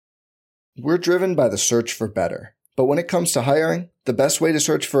We're driven by the search for better. But when it comes to hiring, the best way to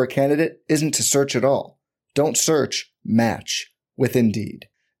search for a candidate isn't to search at all. Don't search, match with Indeed.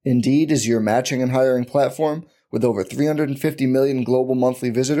 Indeed is your matching and hiring platform with over 350 million global monthly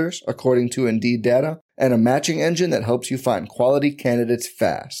visitors, according to Indeed data, and a matching engine that helps you find quality candidates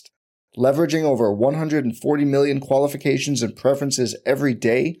fast. Leveraging over 140 million qualifications and preferences every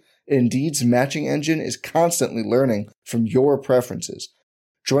day, Indeed's matching engine is constantly learning from your preferences.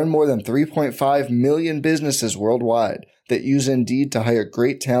 Join more than 3.5 million businesses worldwide that use Indeed to hire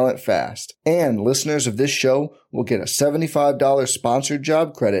great talent fast. And listeners of this show will get a $75 sponsored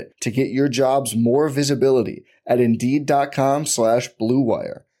job credit to get your jobs more visibility at Indeed.com/Blue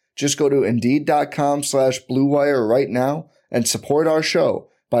Wire. Just go to Indeed.com/Blue Wire right now and support our show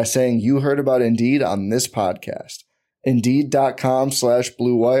by saying you heard about Indeed on this podcast.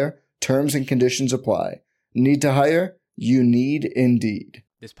 Indeed.com/Blue Wire. Terms and conditions apply. Need to hire? You need Indeed.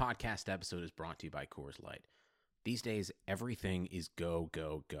 This podcast episode is brought to you by Coors Light. These days, everything is go,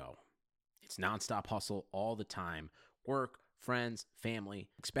 go, go. It's nonstop hustle all the time. Work, friends, family,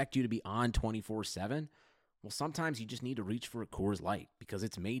 expect you to be on 24/7. Well, sometimes you just need to reach for a Coors Light because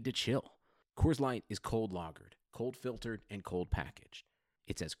it's made to chill. Coors Light is cold lagered, cold filtered, and cold packaged.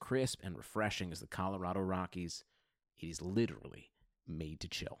 It's as crisp and refreshing as the Colorado Rockies. It is literally made to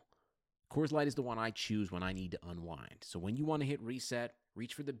chill. Coors Light is the one I choose when I need to unwind. So when you want to hit reset,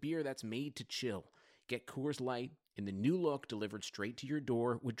 reach for the beer that's made to chill. Get Coors Light in the new look delivered straight to your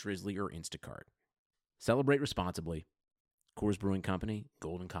door with Drizzly or Instacart. Celebrate responsibly. Coors Brewing Company,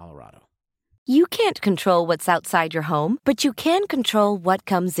 Golden, Colorado. You can't control what's outside your home, but you can control what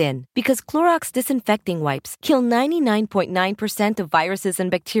comes in. Because Clorox disinfecting wipes kill 99.9% of viruses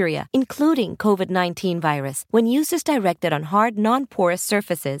and bacteria, including COVID-19 virus, when used as directed on hard, non-porous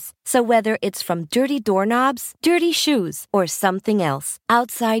surfaces. So whether it's from dirty doorknobs, dirty shoes, or something else,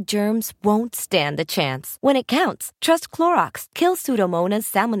 outside germs won't stand a chance. When it counts, trust Clorox. Kill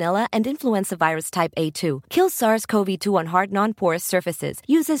Pseudomonas, Salmonella, and influenza virus type A2. Kill SARS-CoV-2 on hard, non-porous surfaces.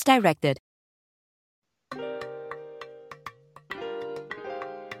 Use as directed.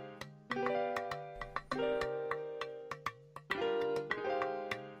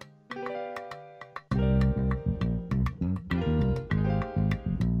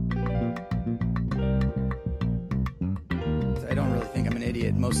 I don't really think I'm an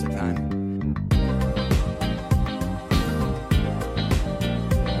idiot most of the time.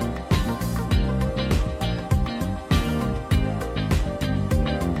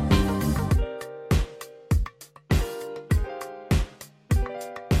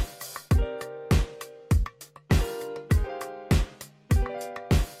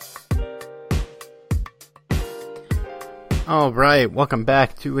 All right, welcome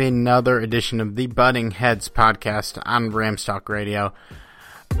back to another edition of the Butting Heads podcast on Rams Talk Radio.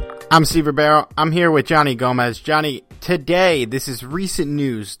 I'm Steve Ribeiro. I'm here with Johnny Gomez. Johnny, today, this is recent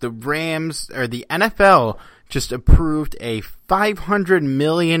news. The NFL just approved a $500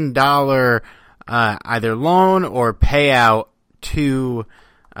 million either loan or payout to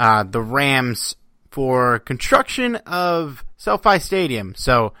the Rams for construction of SoFi Stadium.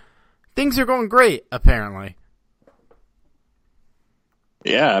 So things are going great, apparently.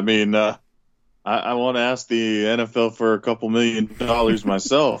 Yeah, I mean, I want to ask the NFL for a couple $1 million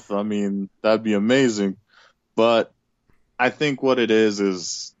myself. I mean, that'd be amazing. But I think what it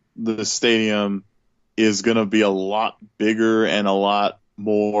is the stadium is going to be a lot bigger and a lot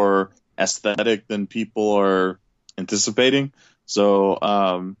more aesthetic than people are anticipating. So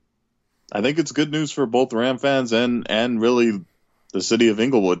I think it's good news for both Ram fans and really the city of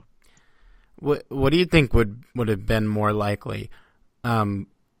Inglewood. What do you think would have been more likely?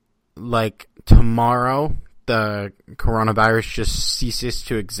 Like tomorrow, the coronavirus just ceases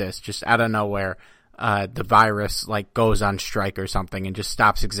to exist, just out of nowhere. The virus goes on strike or something and just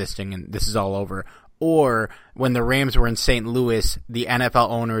stops existing, and this is all over. Or when the Rams were in St. Louis, the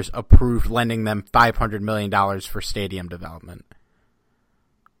NFL owners approved lending them $500 million for stadium development.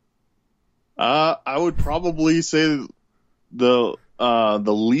 I would probably say the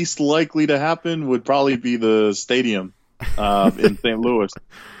least likely to happen would probably be the stadium. In St. Louis,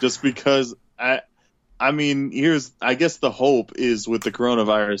 just because I mean, I guess the hope is with the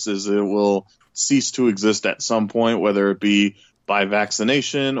coronavirus is it will cease to exist at some point, whether it be by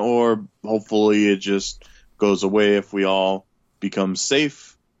vaccination or hopefully it just goes away if we all become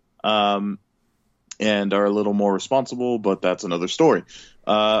safe and are a little more responsible. But that's another story.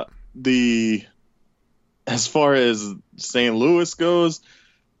 As far as St. Louis goes,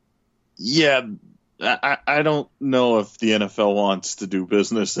 yeah. I don't know if the NFL wants to do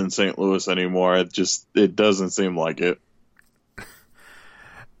business in St. Louis anymore. It doesn't seem like it.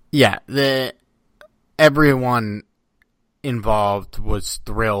 Yeah, everyone involved was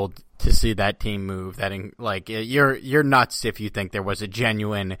thrilled to see that team move. You're nuts if you think there was a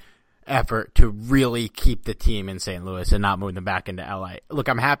genuine effort to really keep the team in St. Louis and not move them back into LA. Look,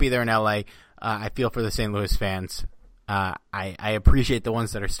 I'm happy they're in LA. I feel for the St. Louis fans. I appreciate the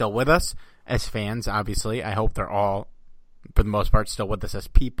ones that are still with us as fans, obviously. I hope they're all, for the most part, still with us as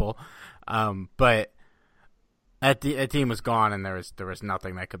people. But that team was gone, and there was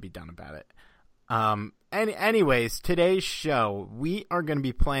nothing that could be done about it. Anyways, today's show, we are going to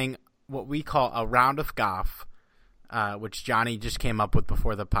be playing what we call a round of golf, which Johnny just came up with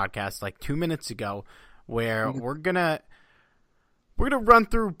before the podcast like 2 minutes ago, where we're gonna run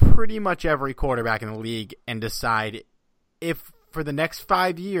through pretty much every quarterback in the league and decide if for the next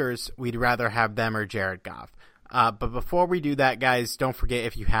 5 years we'd rather have them or Jared Goff. But before we do that, guys, don't forget,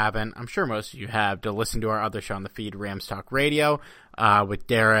 if you haven't, I'm sure most of you have, to listen to our other show on the feed, Rams Talk Radio, with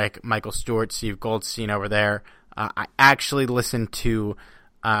Derek, Michael Stewart, Steve Goldstein over there. I actually listened to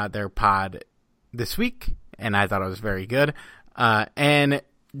their pod this week, and I thought it was very good. And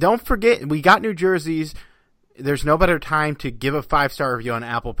don't forget, we got new jerseys. There's no better time to give a 5-star review on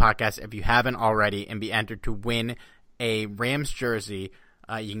Apple Podcasts if you haven't already and be entered to win a Rams jersey.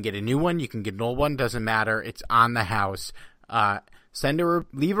 You can get a new one. You can get an old one. Doesn't matter. It's on the house.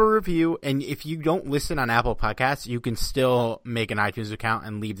 Leave a review. And if you don't listen on Apple Podcasts, you can still make an iTunes account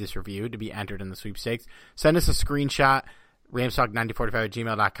and leave this review to be entered in the sweepstakes. Send us a screenshot,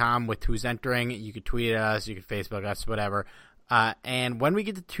 ramstalk9045@gmail.com, with who's entering. You could tweet at us. You could Facebook us, whatever. And when we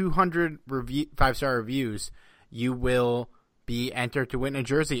get to 200 5-star reviews, you will be entered to win a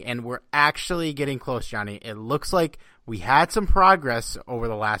jersey. And we're actually getting close, Johnny. It looks like we had some progress over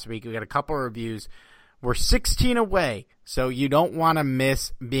the last week. We got a couple of reviews. We're 16 away, so you don't want to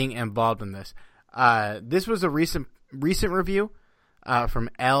miss being involved in this. This was a recent review from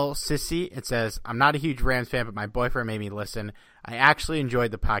L. Sissy. It says, I'm not a huge Rams fan, but my boyfriend made me listen. I actually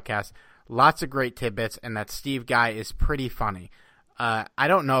enjoyed the podcast. Lots of great tidbits, and that Steve guy is pretty funny. I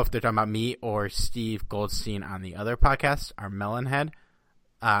don't know if they're talking about me or Steve Goldstein on the other podcast, our Melonhead.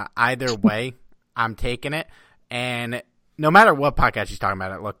 Either way, I'm taking it. And no matter what podcast she's talking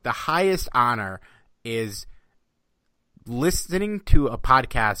about, look, the highest honor is listening to a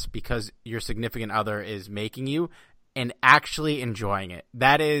podcast because your significant other is making you and actually enjoying it.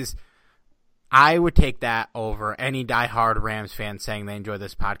 That is, I would take that over any diehard Rams fan saying they enjoy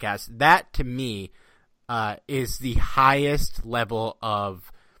this podcast. That, to me, is the highest level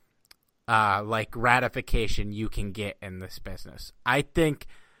of gratification you can get in this business. I think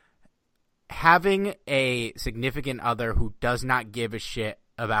having a significant other who does not give a shit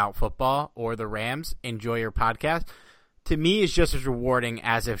about football or the Rams enjoy your podcast, to me, is just as rewarding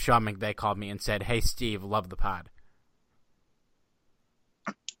as if Sean McVay called me and said, "Hey, Steve, love the pod."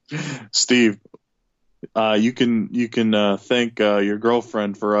 Steve, you can thank your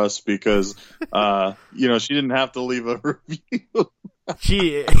girlfriend for us because she didn't have to leave a review.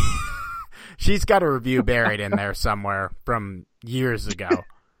 She's got a review buried in there somewhere from years ago,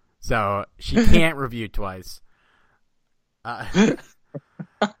 so she can't review twice.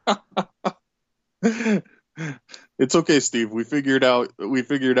 It's okay, Steve. We figured out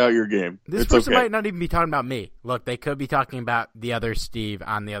your game. This person might not even be talking about me. Look, they could be talking about the other Steve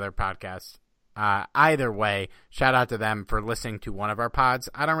on the other podcast. Either way, shout out to them for listening to one of our pods.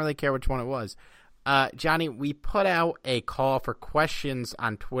 I don't really care which one it was. Johnny, we put out a call for questions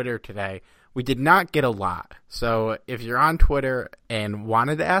on Twitter today. We did not get a lot. So if you're on Twitter and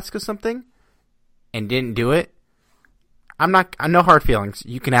wanted to ask us something and didn't do it, I'm no hard feelings.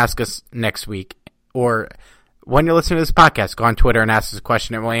 You can ask us next week, or when you're listening to this podcast, go on Twitter and ask us a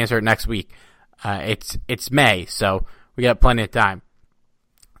question and we'll answer it next week. It's May, so we got plenty of time.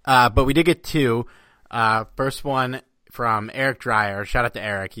 But we did get two. First one from Eric Dreyer. Shout out to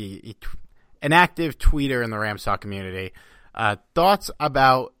Eric. He an active tweeter in the Rams Talk community. Thoughts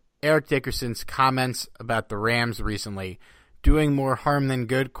about Eric Dickerson's comments about the Rams recently doing more harm than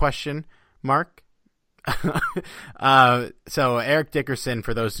good? ? So Eric Dickerson,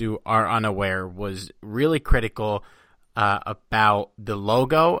 for those who are unaware, was really critical about the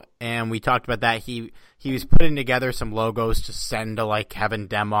logo, and we talked about that. He was putting together some logos to send to Kevin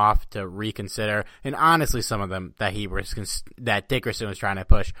Demoff to reconsider, and honestly, some of them that Dickerson was trying to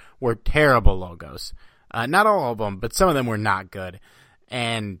push were terrible logos. Not all of them, but some of them were not good.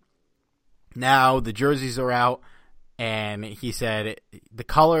 And now the jerseys are out, and he said the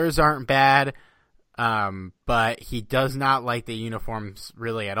colors aren't bad. But he does not like the uniforms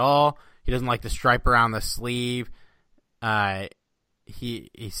really at all. He doesn't like the stripe around the sleeve. he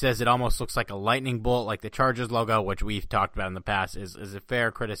says it almost looks like a lightning bolt, like the Chargers logo, which we've talked about in the past is a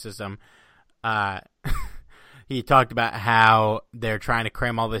fair criticism. He talked about how they're trying to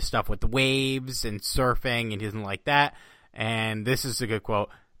cram all this stuff with waves and surfing, and he doesn't like that. And this is a good quote.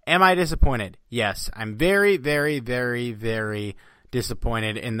 Am I disappointed? Yes. I'm very, very, very, very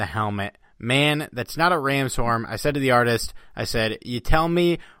disappointed in the helmet. Man, that's not a ram's horn. I said to the artist, I said, you tell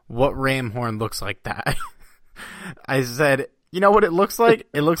me what ram horn looks like that. I said, you know what it looks like?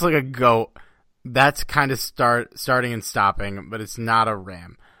 It looks like a goat. That's kind of starting and stopping, but it's not a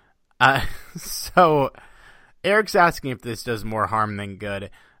ram. So Eric's asking if this does more harm than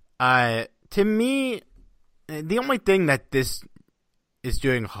good. To me, the only thing that this is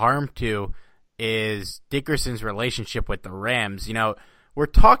doing harm to is Dickerson's relationship with the Rams. You know, we're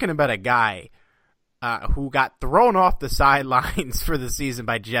talking about a guy who got thrown off the sidelines for the season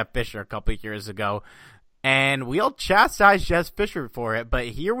by Jeff Fisher a couple of years ago, and we all chastised Jeff Fisher for it, but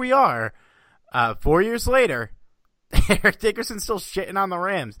here we are, 4 years later, Eric Dickerson's still shitting on the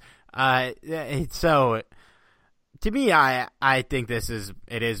Rams. So, to me, I think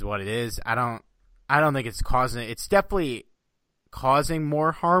it is what it is. I don't think it's definitely causing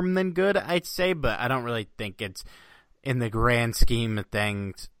more harm than good, I'd say, but I don't really think it's, in the grand scheme of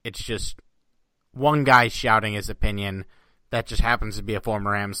things, it's just one guy shouting his opinion that just happens to be a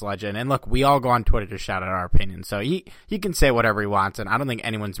former Rams legend. And look, we all go on Twitter to shout out our opinion, so he can say whatever he wants, and I don't think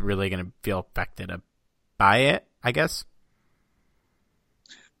anyone's really going to feel affected by it, I guess.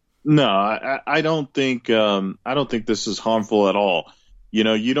 No, I don't think this is harmful at all. You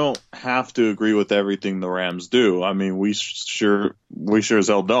know, you don't have to agree with everything the Rams do. I mean, we sure as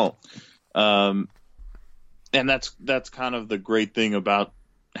hell don't. And that's kind of the great thing about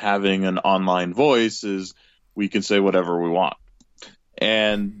having an online voice is we can say whatever we want.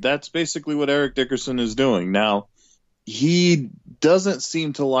 And that's basically what Eric Dickerson is doing. Now, he doesn't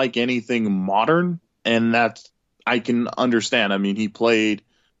seem to like anything modern, and I can understand. I mean, he played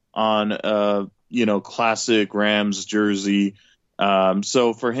on classic Rams jersey.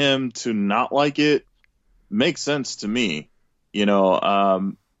 So for him to not like it makes sense to me. You know,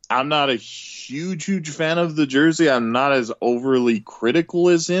 I'm not a huge fan of the jersey. I'm not as overly critical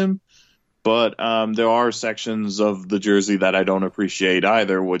as him, but there are sections of the jersey that I don't appreciate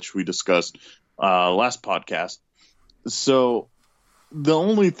either, which we discussed last podcast. So the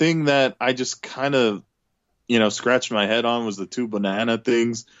only thing that I just kind of, scratched my head on was the two banana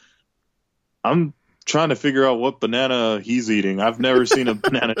things. I'm trying to figure out what banana he's eating. I've never seen a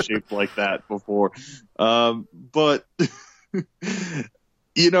banana shaped like that before. But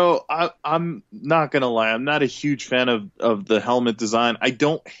I'm not going to lie. I'm not a huge fan of the helmet design. I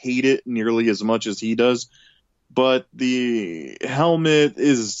don't hate it nearly as much as he does, but the helmet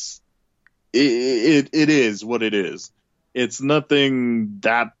is, it is what it is. It's nothing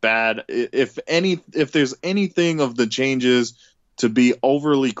that bad. If there's anything of the changes to be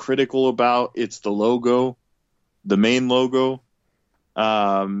overly critical about, it's the logo, the main logo.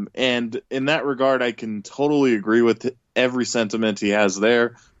 And in that regard, I can totally agree with every sentiment he has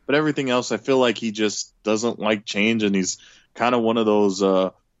there. But everything else, I feel like he just doesn't like change, and he's kind of one of those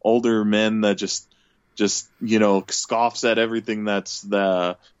older men that just scoffs at everything that's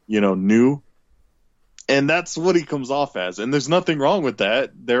new. And that's what he comes off as. And there's nothing wrong with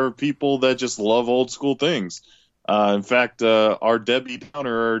that. There are people that just love old school things. In fact, our Debbie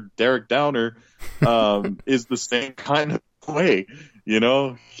Downer, or Derek Downer, is the same kind of way.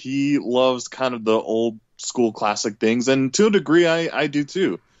 He loves kind of the old school classic things, and to a degree, I do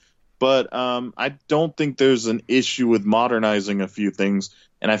too. But I don't think there's an issue with modernizing a few things,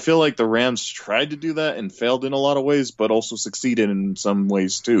 and I feel like the Rams tried to do that and failed in a lot of ways, but also succeeded in some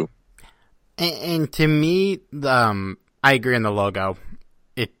ways too. And to me, I agree on the logo.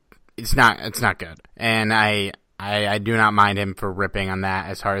 It's not good, and I do not mind him for ripping on that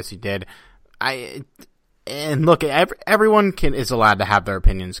as hard as he did. And look, everyone is allowed to have their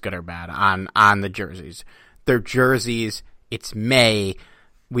opinions, good or bad, on the jerseys. They're jerseys. It's May.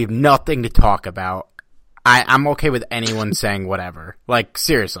 We have nothing to talk about. I'm okay with anyone saying whatever. Like,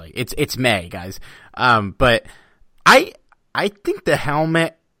 seriously, it's May, guys. But I think the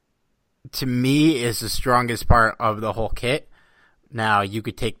helmet, to me, is the strongest part of the whole kit. Now, you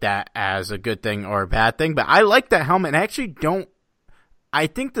could take that as a good thing or a bad thing, but I like that helmet. I actually don't. I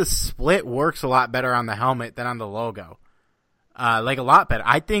think the split works a lot better on the helmet than on the logo. A lot better.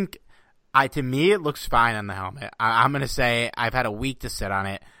 I think, to me, it looks fine on the helmet. I'm going to say I've had a week to sit on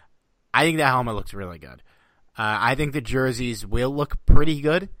it. I think that helmet looks really good. I think the jerseys will look pretty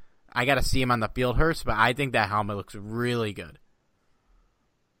good. I got to see them on the field first, but I think that helmet looks really good.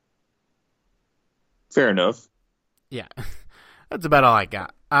 Fair enough. Yeah. That's about all I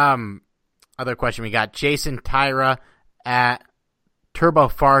got. Other question we got, Jason Tyra at Turbo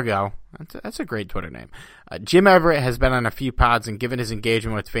Fargo. That's a great Twitter name. Jim Everett has been on a few pods and given his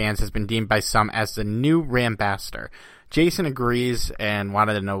engagement with fans has been deemed by some as the new Rambassador. Jason agrees and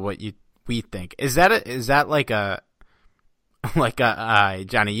wanted to know what we think. Is that like a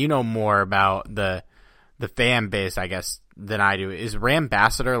Johnny, you know more about the fan base, I guess, than I do. Is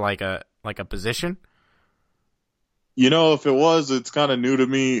Rambassador like a position? You know, if it was, it's kind of new to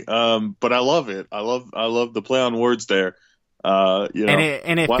me. But I love it. I love the play on words there. You know,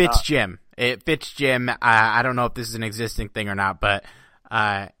 and it fits not? Jim. It fits Jim. I don't know if this is an existing thing or not, but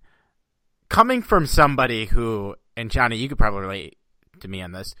coming from somebody who, and Johnny, you could probably relate to me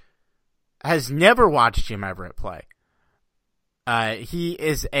on this, has never watched Jim Everett play. He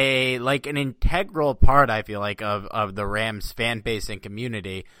is an integral part, I feel like, of the Rams fan base and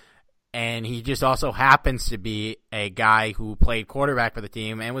community. And he just also happens to be a guy who played quarterback for the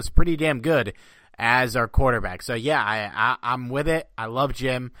team and was pretty damn good as our quarterback. So yeah, I'm with it. I love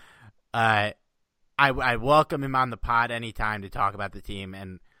Jim. I welcome him on the pod anytime to talk about the team.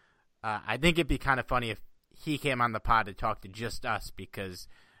 And I think it'd be kind of funny if he came on the pod to talk to just us, because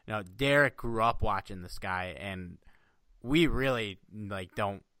Derek grew up watching this guy, and we really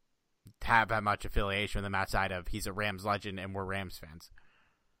don't have that much affiliation with him outside of he's a Rams legend and we're Rams fans.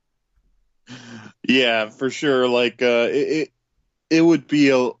 Yeah, for sure. It would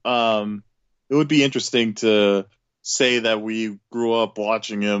be interesting to say that we grew up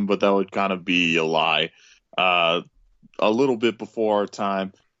watching him, but that would kind of be a lie. A little bit before our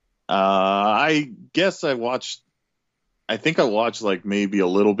time. I guess I watched maybe a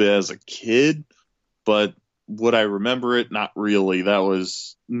little bit as a kid, but would I remember it? Not really. That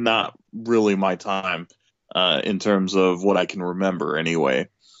was not really my time in terms of what I can remember anyway.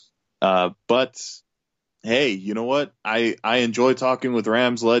 But hey, you know what? I enjoy talking with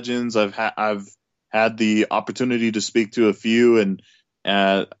Rams legends. I've had the opportunity to speak to a few, and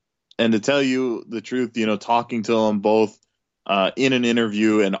to tell you the truth, talking to them both in an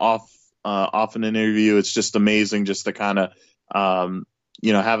interview and off an interview, it's just amazing just to kind of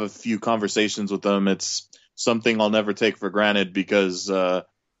have a few conversations with them. It's something I'll never take for granted because not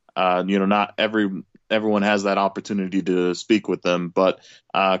everyone has that opportunity to speak with them. But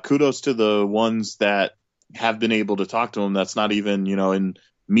kudos to the ones that have been able to talk to them. That's not even in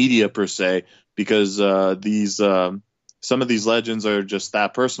media per se, because some of these legends are just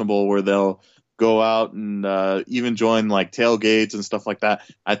that personable, where they'll go out and even join like tailgates and stuff like that.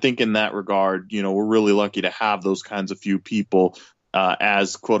 I think in that regard, we're really lucky to have those kinds of few people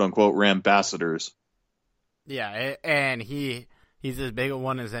as quote unquote Rambassadors. Yeah, and he's as big a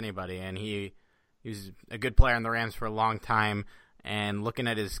one as anybody, and he was a good player on the Rams for a long time. And looking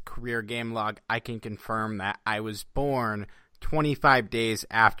at his career game log, I can confirm that I was born 25 days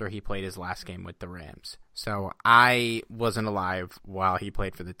after he played his last game with the Rams. So I wasn't alive while he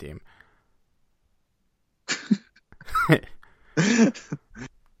played for the team.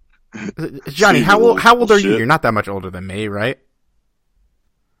 Johnny, how old are you? You're not that much older than me, right?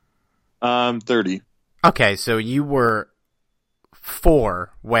 I'm 30. Okay, so you were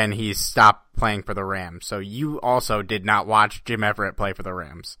 4 when he stopped playing for the Rams. So you also did not watch Jim Everett play for the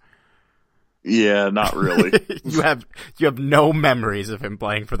Rams. Yeah, not really. You have no memories of him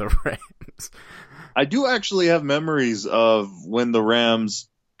playing for the Rams. I do actually have memories of when the Rams,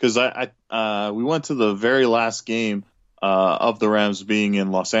 because we went to the very last game of the Rams being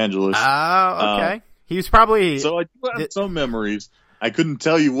in Los Angeles. Oh, okay. He was probably... So I do have some memories. I couldn't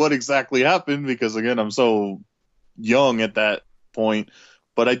tell you what exactly happened because, again, I'm so young at that point.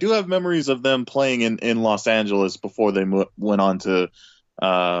 But I do have memories of them playing in Los Angeles before they went on to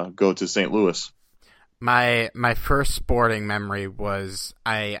go to St. Louis. My first sporting memory was,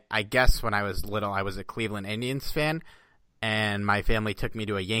 I guess when I was little, I was a Cleveland Indians fan, and my family took me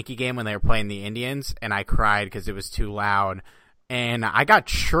to a Yankee game when they were playing the Indians, and I cried because it was too loud. And I got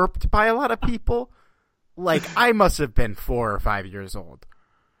chirped by a lot of people. Like, I must have been 4 or 5 years old.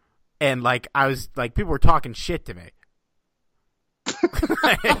 And, I was, people were talking shit to me.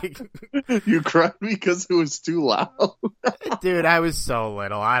 You cried because it was too loud? Dude, I was so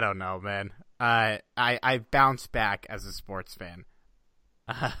little. I don't know, man. I bounced back as a sports fan.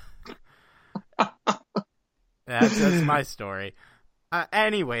 That's my story.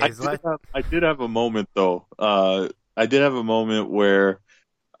 Anyways, I did have a moment though. I did have a moment where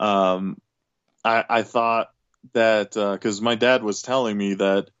I thought that because my dad was telling me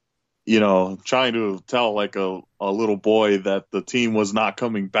that, trying to tell like a little boy that the team was not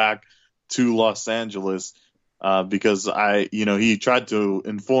coming back to Los Angeles because he tried to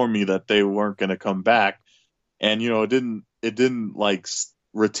inform me that they weren't going to come back, and it it didn't like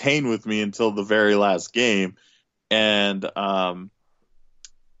retain with me until the very last game. And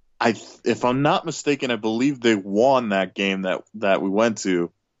if I'm not mistaken, I believe they won that game that we went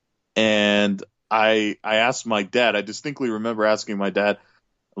to. And I asked my dad. I distinctly remember asking my dad,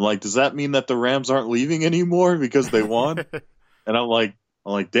 I'm like, does that mean that the Rams aren't leaving anymore because they won? And I'm like,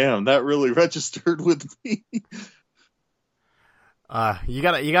 damn, that really registered with me. You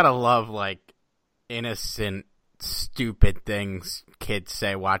gotta love like innocent, stupid things kids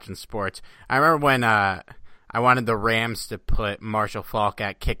say watching sports. I remember when I wanted the Rams to put Marshall Faulk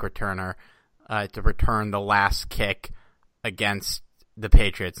at kick returner to return the last kick against the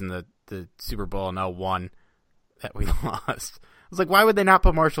Patriots in the Super Bowl in 2001 that we lost. I was like, why would they not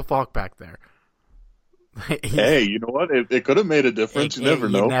put Marshall Faulk back there? Hey, you know what? It could have made a difference. You never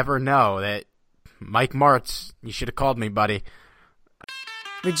know. You never know. That Mike Martz, you should have called me, buddy.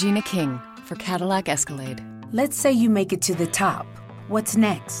 Regina King for Cadillac Escalade. Let's say you make it to the top. What's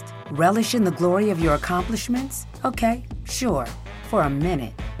next? Relish in the glory of your accomplishments? Okay, sure, for a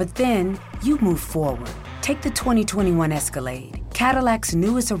minute. But then you move forward. Take the 2021 Escalade. Cadillac's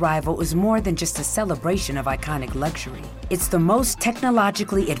newest arrival is more than just a celebration of iconic luxury. It's the most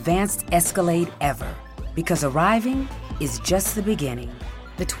technologically advanced Escalade ever. Because arriving is just the beginning.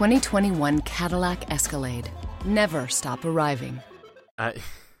 The 2021 Cadillac Escalade. Never stop arriving.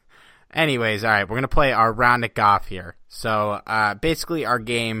 Anyways, all right, we're going to play our round of golf here. So basically our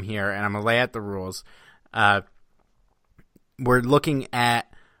game here, and I'm going to lay out the rules. We're looking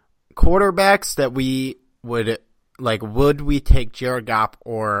at quarterbacks that we would we take Jared Goff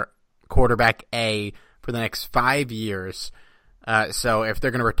or quarterback A for the next 5 years? So if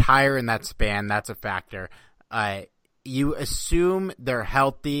they're going to retire in that span, that's a factor. You assume they're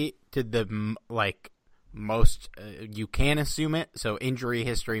healthy to the most you can assume it. So injury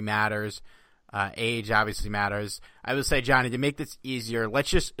history matters. Age obviously matters. I would say, Johnny, to make this easier, let's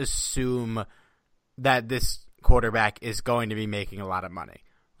just assume that this quarterback is going to be making a lot of money.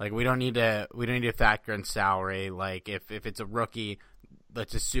 Like we don't need to factor in salary. Like if it's a rookie,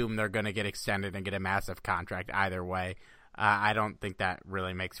 let's assume they're going to get extended and get a massive contract either way. I don't think that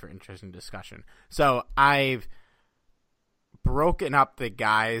really makes for interesting discussion. So I've broken up the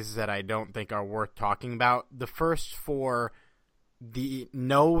guys that I don't think are worth talking about. The first four,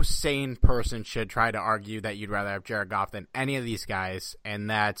 no sane person should try to argue that you'd rather have Jared Goff than any of these guys, and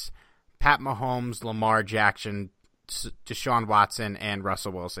that's Pat Mahomes, Lamar Jackson, Deshaun Watson, and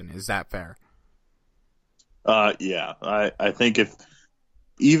Russell Wilson. Is that fair? Yeah. I think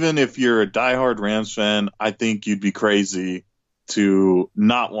even if you're a diehard Rams fan, I think you'd be crazy to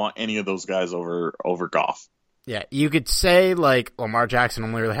not want any of those guys over Goff. Yeah, you could say, like, Lamar Jackson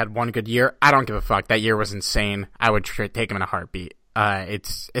only really had one good year. I don't give a fuck. That year was insane. I would take him in a heartbeat.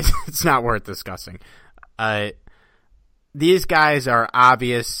 It's not worth discussing. These guys are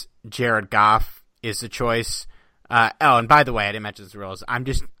obvious. Jared Goff is the choice. And by the way, I didn't mention the rules. I'm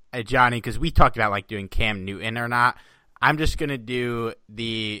just, Johnny, because we talked about, like, doing Cam Newton or not. I'm just going to do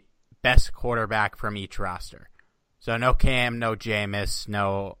the best quarterback from each roster. So no Cam, no Jameis,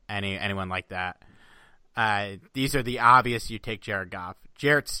 no anyone like that. These are the obvious. You take Jared Goff.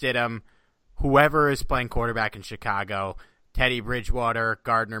 Jarrett Stidham, whoever is playing quarterback in Chicago, Teddy Bridgewater,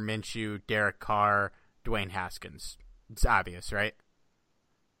 Gardner Minshew, Derek Carr, Dwayne Haskins. It's obvious, right?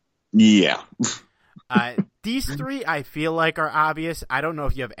 Yeah. These three I feel like are obvious. I don't know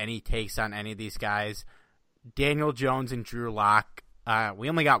if you have any takes on any of these guys. Daniel Jones and Drew Lock. We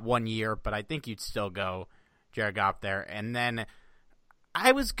only got 1 year, but I think you'd still go Jared Goff there. And then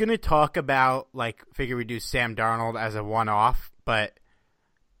I was going to talk about, figure we'd do Sam Darnold as a one-off, but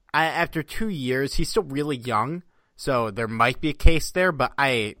after 2 years, he's still really young, so there might be a case there, but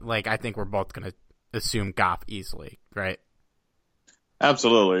I think we're both going to assume Goff easily, right?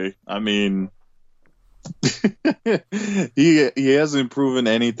 Absolutely. I mean, he hasn't proven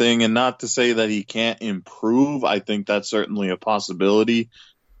anything, and not to say that he can't improve. I think that's certainly a possibility,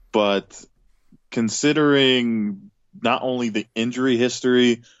 but considering not only the injury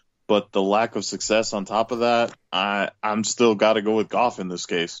history, but the lack of success on top of that, I'm still got to go with Goff in this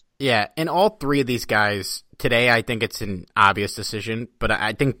case. Yeah, and all three of these guys, today I think it's an obvious decision, but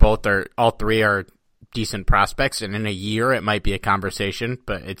I think all three are decent prospects, and in a year it might be a conversation,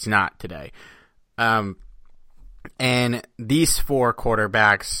 but it's not today. And these four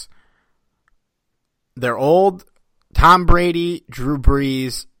quarterbacks, they're old. Tom Brady, Drew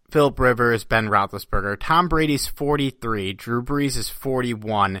Brees, Philip Rivers, Ben Roethlisberger. Tom Brady's 43. Drew Brees is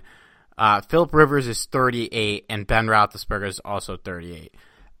 41. Philip Rivers is 38, and Ben Roethlisberger is also 38.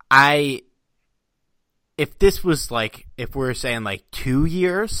 If this was if we were saying 2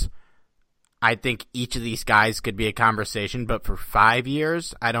 years, I think each of these guys could be a conversation, but for 5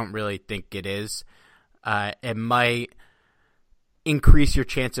 years, I don't really think it is. It might increase your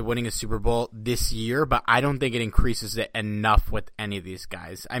chance of winning a Super Bowl this year, but I don't think it increases it enough with any of these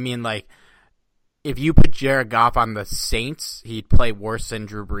guys. I mean, like, if you put Jared Goff on the Saints, he'd play worse than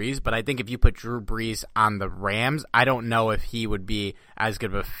Drew Brees, but I think if you put Drew Brees on the Rams, I don't know if he would be as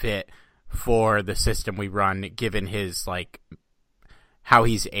good of a fit for the system we run, given his, like, how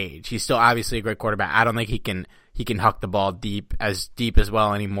he's aged. He's still obviously a great quarterback. I don't think he can huck the ball deep as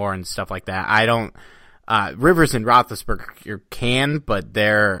well anymore and stuff like that. I don't. Rivers and Roethlisberger can, but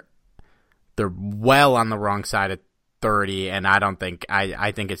they're well on the wrong side of 30, and I don't think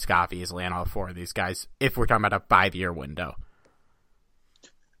I think it's Goff easily on all four of these guys if we're talking about a 5-year window.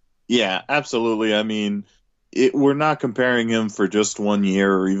 Yeah, absolutely. I mean, we're not comparing him for just 1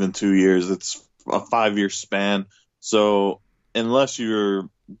 year or even 2 years. It's a 5-year span. So unless you're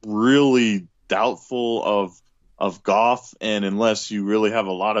really doubtful of Goff, and unless you really have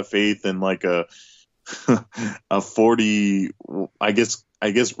a lot of faith in like a 40, I guess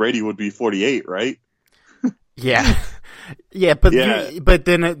Brady would be 48, right? Yeah. Yeah, but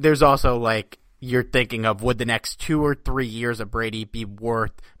then there's also like you're thinking of, would the next 2 or 3 years of Brady be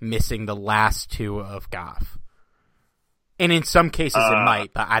worth missing the last 2 of Goff? And in some cases it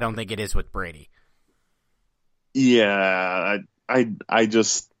might, but I don't think it is with Brady. Yeah, I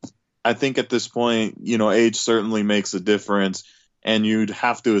think at this point, age certainly makes a difference, and you'd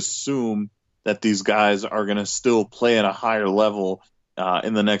have to assume that these guys are going to still play at a higher level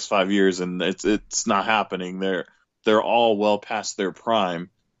in the next 5 years, and it's not happening. They're all well past their prime.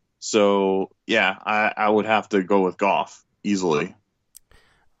 So yeah, I would have to go with Goff easily.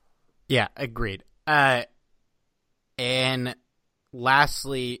 Yeah, agreed. And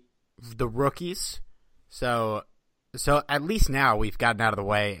lastly, the rookies. So at least now we've gotten out of the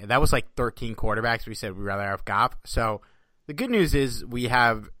way. That was like 13 quarterbacks. We said we'd rather have Goff. So the good news is we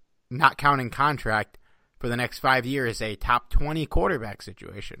have, not counting contract, for the next 5 years, a top 20 quarterback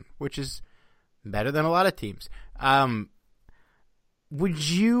situation, which is better than a lot of teams. Would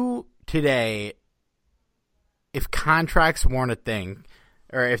you today, if contracts weren't a thing,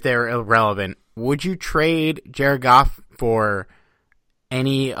 or if they're irrelevant, would you trade Jared Goff for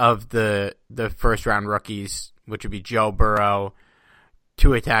any of the first round rookies, which would be Joe Burrow,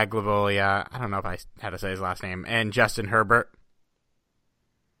 Tua Tagovailoa, I don't know if I had to say his last name, and Justin Herbert?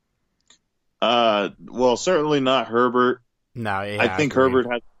 Well, certainly not Herbert. No, I think Herbert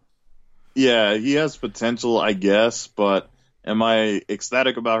has. Yeah, he has potential, I guess, but am I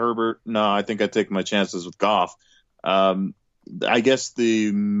ecstatic about Herbert? No, I think I take my chances with Goff. I guess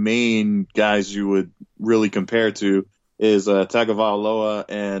the main guys you would really compare to is Tagovailoa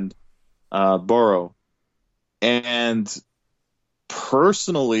and Burrow. And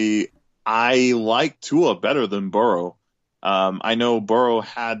personally, I like Tua better than Burrow. I know Burrow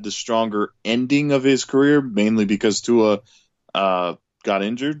had the stronger ending of his career, mainly because Tua got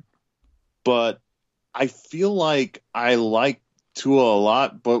injured. But I feel like I like Tua a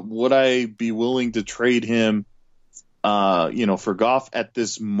lot, but would I be willing to trade him, for Goff at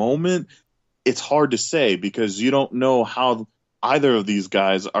this moment? It's hard to say because you don't know how either of these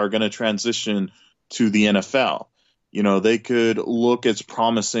guys are going to transition to the NFL. They could look as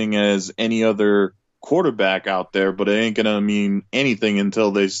promising as any other quarterback out there, but it ain't going to mean anything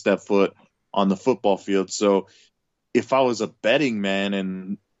until they step foot on the football field. So if I was a betting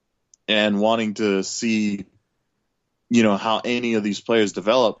man and wanting to see, how any of these players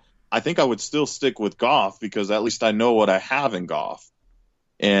develop, I think I would still stick with Goff because at least I know what I have in Goff.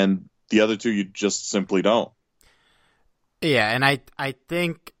 And the other two, you just simply don't. Yeah, and I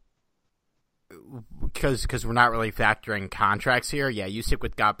think because we're not really factoring contracts here, yeah, you stick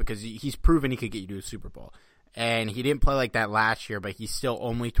with Goff because he's proven he could get you to a Super Bowl. And he didn't play like that last year, but he's still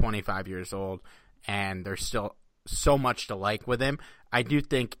only 25 years old, and there's still so much to like with him. I do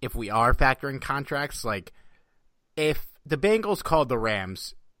think if we are factoring contracts, like if the Bengals called the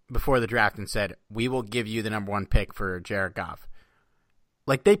Rams before the draft and said, we will give you the number 1 pick for Jared Goff,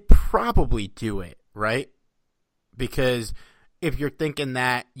 like they probably do it, right? Because if you're thinking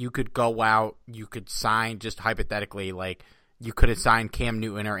that you could go out, you could sign, just hypothetically, like you could have signed Cam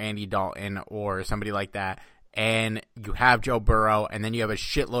Newton or Andy Dalton or somebody like that, and you have Joe Burrow, and then you have a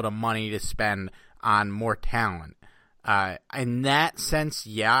shitload of money to spend on more talent. In that sense,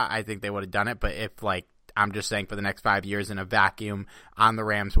 yeah, I think they would have done it. But if, like, I'm just saying for the next 5 years in a vacuum on the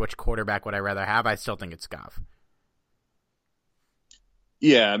Rams, which quarterback would I rather have? I still think it's Goff.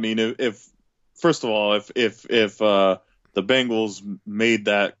 Yeah, I mean, if first of all, if the Bengals made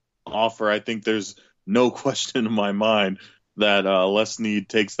that offer, I think there's no question in my mind that Les Snead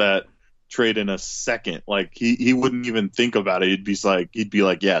takes that trade in a second. Like he wouldn't even think about it. He'd be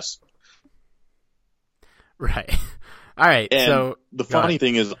like, yes. Right. All right. And so the funny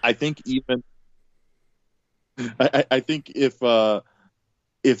thing is, I think if the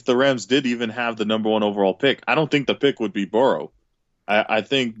Rams did even have the number 1 overall pick, I don't think the pick would be Burrow. I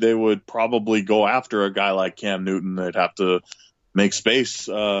think they would probably go after a guy like Cam Newton. They'd have to make space,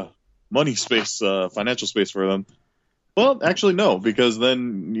 money space, financial space for them. Well, actually, no, because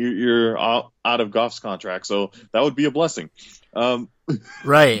then you're out of Goff's contract, so that would be a blessing.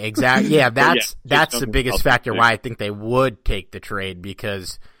 Right, exactly. Yeah, that's the biggest factor why I think they would take the trade,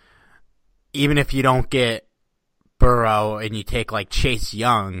 because even if you don't get Burrow and you take like Chase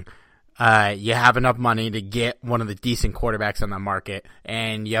Young, you have enough money to get one of the decent quarterbacks on the market,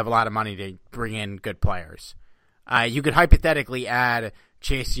 and you have a lot of money to bring in good players. You could hypothetically add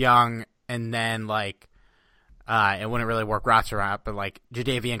Chase Young and then like it wouldn't really work roster out, but like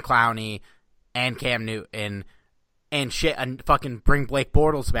Jadeveon Clowney and Cam Newton and shit, and fucking bring Blake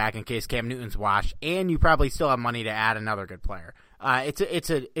Bortles back in case Cam Newton's washed, and you probably still have money to add another good player. It's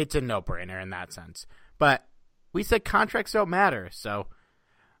a no-brainer in that sense. But we said contracts don't matter, so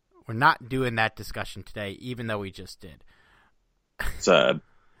we're not doing that discussion today, even though we just did. Sad.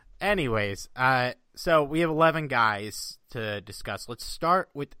 Anyways, so we have 11 guys to discuss. Let's start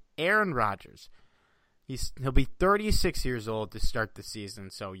with Aaron Rodgers. He'll be 36 years old to start the season,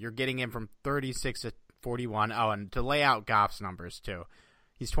 so you're getting him from 36 to 41. Oh, and to lay out Goff's numbers, too.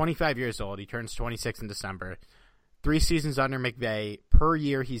 He's 25 years old. He turns 26 in December. 3 seasons under McVay. Per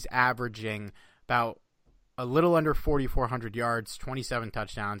year, he's averaging about a little under 4,400 yards, 27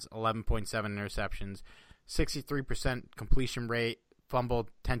 touchdowns, 11.7 interceptions, 63% completion rate,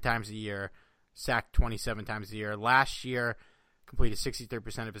 fumbled 10 times a year, sacked 27 times a year. Last year, completed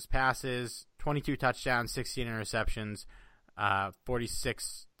 63% of his passes, 22 touchdowns, 16 interceptions,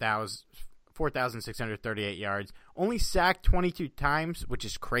 4,638 yards. Only sacked 22 times, which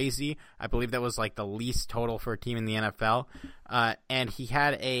is crazy. I believe that was like the least total for a team in the NFL. And he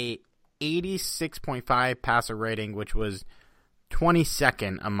had a 86.5 passer rating, which was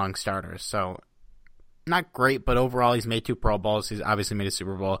 22nd among starters. So not great, but overall he's made 2 Pro Bowls. He's obviously made a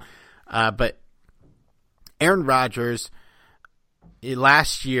Super Bowl. But Aaron Rodgers,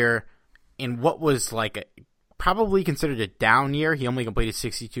 last year, in what was like probably considered a down year, he only completed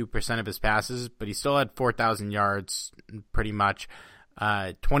 62% of his passes, but he still had 4,000 yards pretty much,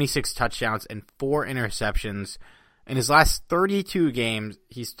 26 touchdowns, and 4 interceptions. In his last 32 games,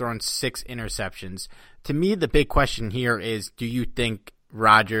 he's thrown 6 interceptions. To me, the big question here is, do you think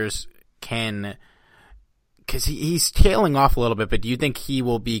Rodgers can, because he's tailing off a little bit, but do you think he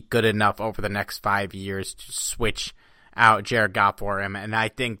will be good enough over the next 5 years to switch out Jared Goff for him? And I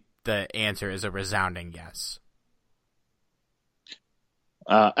think the answer is a resounding yes.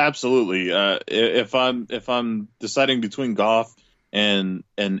 Absolutely. If I'm deciding between Goff and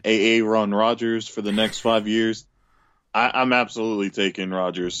AA Ron Rodgers for the next 5 years, I'm absolutely taking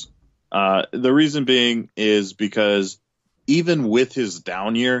Rodgers. The reason being is because even with his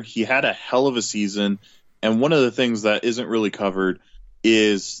down year, he had a hell of a season. And one of the things that isn't really covered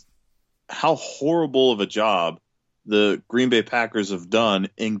is how horrible of a job the Green Bay Packers have done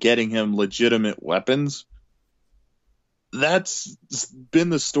in getting him legitimate weapons. That's been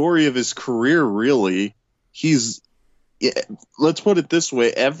the story of his career, really. Let's put it this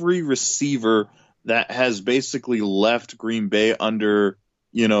way, every receiver that has basically left Green Bay under,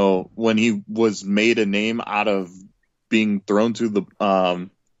 when he was made a name out of being thrown to the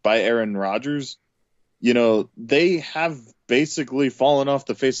by Aaron Rodgers, they have basically fallen off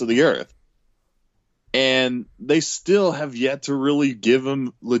the face of the earth. And they still have yet to really give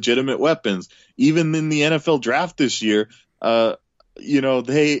him legitimate weapons. Even in the NFL draft this year,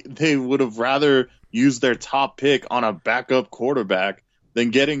 they would have rather used their top pick on a backup quarterback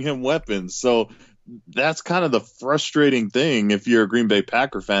than getting him weapons. So that's kind of the frustrating thing if you're a Green Bay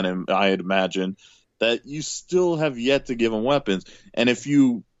Packer fan, I'd imagine, that you still have yet to give him weapons. And if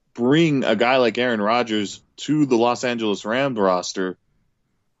you bring a guy like Aaron Rodgers to the Los Angeles Rams roster,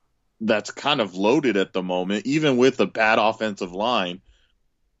 that's kind of loaded at the moment, even with a bad offensive line,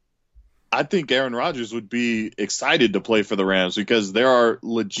 I think Aaron Rodgers would be excited to play for the Rams because there are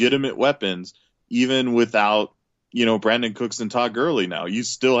legitimate weapons, even without, Brandon Cooks and Todd Gurley now. You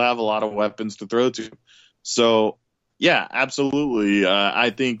still have a lot of weapons to throw to. So, yeah, absolutely. I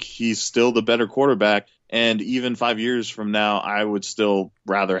think he's still the better quarterback. And even 5 years from now, I would still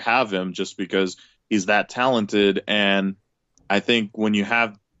rather have him just because he's that talented. And I think when you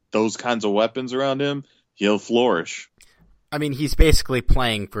have those kinds of weapons around him, he'll flourish. I mean, he's basically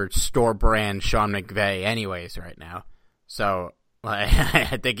playing for store brand Sean McVay anyways right now. So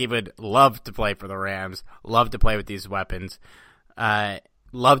I think he would love to play for the Rams, love to play with these weapons,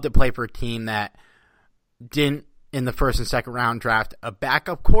 love to play for a team that didn't, in the first and second round, draft a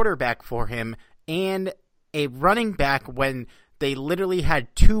backup quarterback for him and a running back when they literally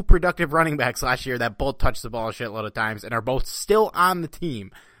had 2 productive running backs last year that both touched the ball a shitload of times and are both still on the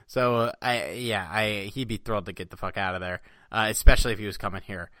team. So, he'd be thrilled to get the fuck out of there, especially if he was coming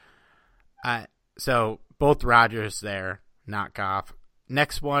here. So, both Rodgers there, not Goff.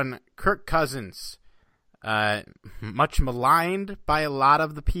 Next one, Kirk Cousins. Much maligned by a lot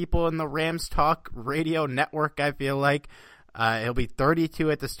of the people in the Rams Talk radio network, I feel like. He'll be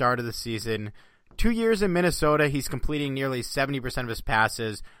 32 at the start of the season. 2 years in Minnesota, he's completing nearly 70% of his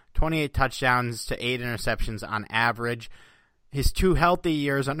passes, 28 touchdowns to 8 interceptions on average. His 2 healthy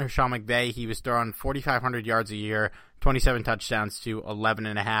years under Sean McVay, he was throwing 4,500 yards a year, 27 touchdowns to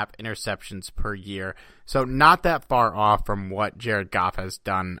 11.5 interceptions per year. So not that far off from what Jared Goff has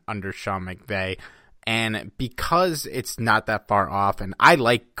done under Sean McVay. And because it's not that far off, and I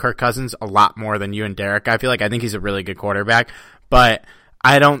like Kirk Cousins a lot more than you and Derek, I think he's a really good quarterback, but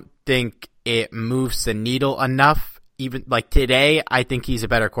I don't think it moves the needle enough. Even like today, I think he's a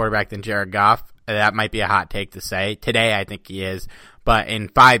better quarterback than Jared Goff. That might be a hot take to say. Today, I think he is. But in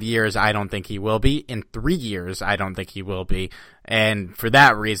 5 years, I don't think he will be. In 3 years, I don't think he will be. And for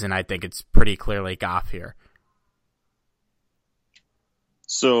that reason, I think it's pretty clearly Goff here.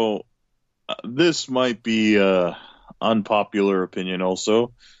 So this might be an unpopular opinion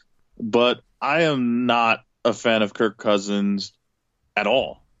also, but I am not a fan of Kirk Cousins at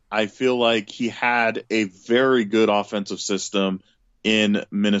all. I feel like he had a very good offensive system in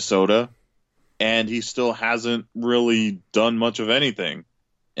Minnesota, and he still hasn't really done much of anything.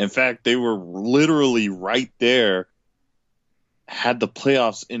 In fact, they were literally right there, had the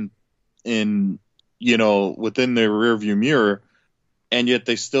playoffs in within their rearview mirror, and yet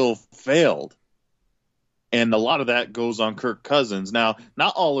they still failed. And a lot of that goes on Kirk Cousins. Now,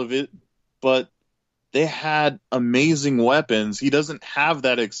 not all of it, but they had amazing weapons. He doesn't have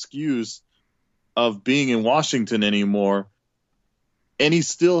that excuse of being in Washington anymore. And he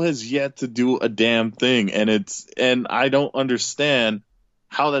still has yet to do a damn thing. And I don't understand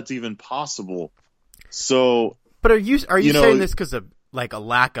how that's even possible. So, but are you saying this because of like a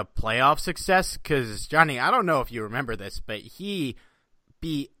lack of playoff success? Because Johnny, I don't know if you remember this, but he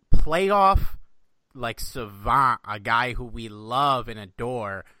beat playoff like savant, a guy who we love and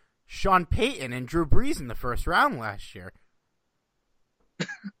adore, Sean Payton and Drew Brees in the first round last year.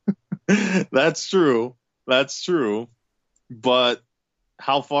 That's true. But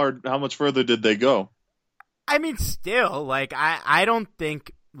how much further did they go? I mean, still, like, I don't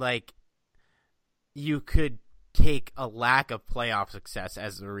think, like, you could take a lack of playoff success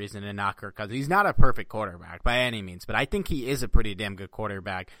as the reason to knock Kirk Cousins. He's not a perfect quarterback by any means, but I think he is a pretty damn good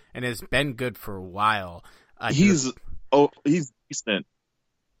quarterback and has been good for a while. He's decent.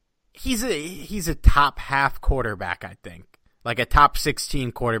 He's a top half quarterback, I think. Like a top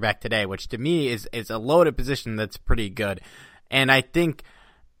 16 quarterback today, which to me is a loaded position that's pretty good. And I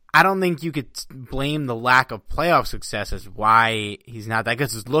don't think you could blame the lack of playoff success as why he's not that good.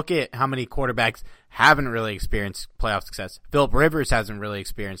 Just look at how many quarterbacks haven't really experienced playoff success. Phillip Rivers hasn't really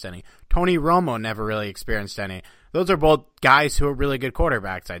experienced any. Tony Romo never really experienced any. Those are both guys who are really good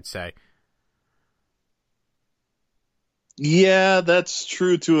quarterbacks, I'd say. Yeah, that's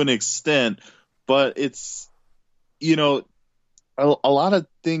true to an extent, but it's, a lot of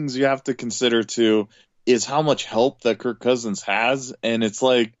things you have to consider too is how much help that Kirk Cousins has, and it's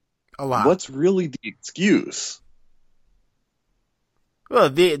like, a lot. What's really the excuse?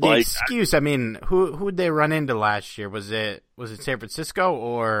 Well, the excuse, I mean, who'd they run into last year? Was it San Francisco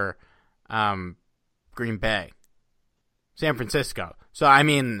or Green Bay? San Francisco. So, I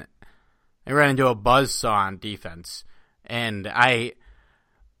mean, they ran into a buzzsaw on defense. And I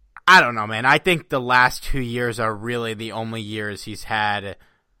don't know, man. I think the last 2 years are really the only years he's had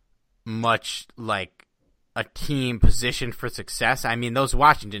much, like, a team positioned for success. I mean, those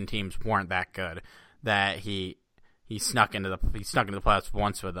Washington teams weren't that good that he snuck into the playoffs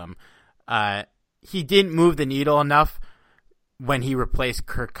once with them. He didn't move the needle enough when he replaced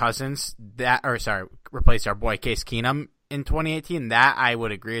Kirk Cousins, replaced our boy Case Keenum in 2018. That I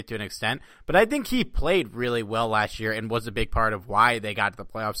would agree with to an extent, but I think he played really well last year and was a big part of why they got to the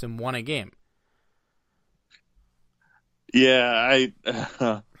playoffs and won a game. Yeah,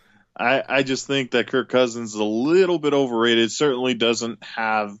 I just think that Kirk Cousins is a little bit overrated. Certainly doesn't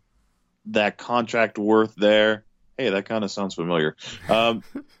have that contract worth there. Hey, that kind of sounds familiar.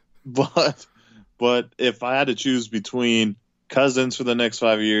 But if I had to choose between Cousins for the next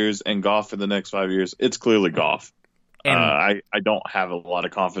 5 years and Goff for the next 5 years, it's clearly Goff. I don't have a lot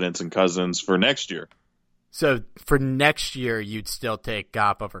of confidence in Cousins for next year. So for next year, you'd still take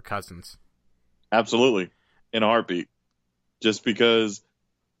Goff over Cousins? Absolutely, in a heartbeat. Just because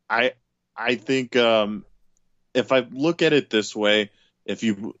I think if I look at it this way, if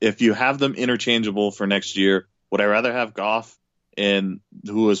you have them interchangeable for next year, would I rather have Goff and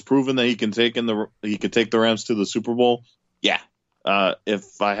who has proven that he can take the Rams to the Super Bowl? Yeah.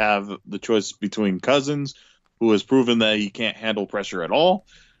 If I have the choice between Cousins, who has proven that he can't handle pressure at all,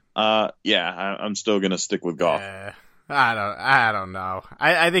 I'm still gonna stick with Goff. I don't know.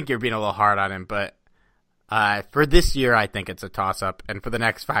 I think you're being a little hard on him, but for this year, I think it's a toss up, and for the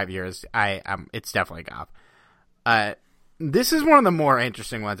next 5 years, it's definitely Goff. This is one of the more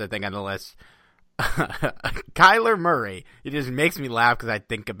interesting ones I think on the list. Kyler Murray. It just makes me laugh because I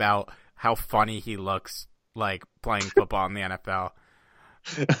think about how funny he looks like playing football in the NFL.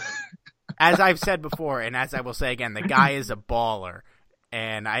 As I've said before, and as I will say again, the guy is a baller,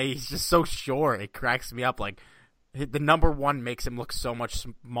 and he's just so short. It cracks me up. Like, the number one makes him look so much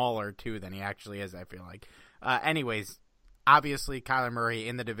smaller, too, than he actually is, I feel like. Anyways, obviously, Kyler Murray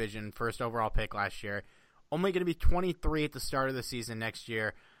in the division, first overall pick last year. Only going to be 23 at the start of the season next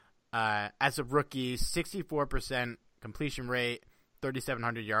year. As a rookie, 64% completion rate,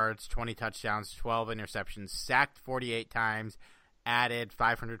 3,700 yards, 20 touchdowns, 12 interceptions, sacked 48 times, added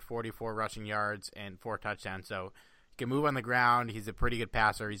 544 rushing yards, and 4 touchdowns. So he can move on the ground. He's a pretty good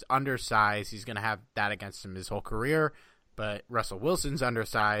passer. He's undersized. He's going to have that against him his whole career. But Russell Wilson's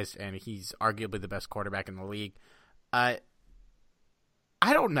undersized, and he's arguably the best quarterback in the league. I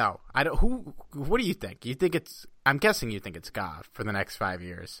don't know. What do you think? I'm guessing you think it's Goff for the next 5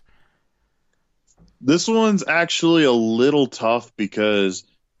 years. This one's actually a little tough because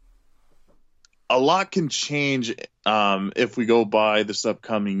a lot can change if we go by this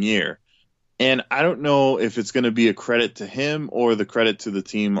upcoming year. And I don't know if it's going to be a credit to him or the credit to the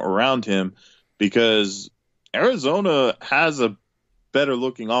team around him, because Arizona has a better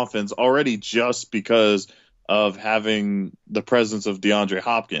looking offense already just because of having the presence of DeAndre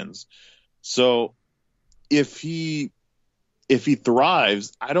Hopkins. So if he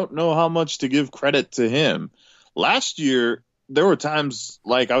thrives, I don't know how much to give credit to him. Last year, there were times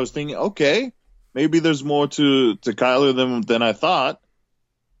like I was thinking, okay, maybe there's more to Kyler than I thought.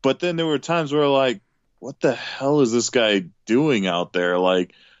 But then there were times where like, what the hell is this guy doing out there?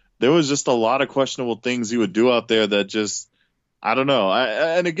 Like, there was just a lot of questionable things he would do out there that just, I don't know.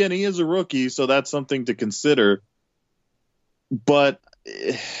 And again, he is a rookie, so that's something to consider. But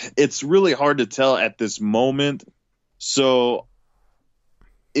it's really hard to tell at this moment. So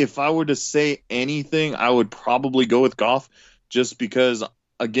if I were to say anything, I would probably go with Goff, just because,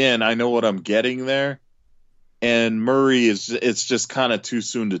 again, I know what I'm getting there. And Murray, it's just kind of too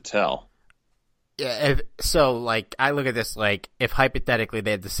soon to tell. Yeah, I look at this like, if hypothetically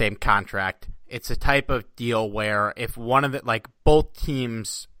they had the same contract, it's a type of deal where if one of both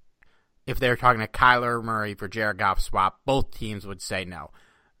teams, if they were talking to Kyler Murray for Jared Goff swap, both teams would say no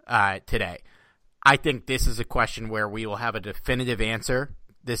today. I think this is a question where we will have a definitive answer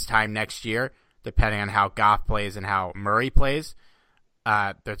this time next year, depending on how Goff plays and how Murray plays.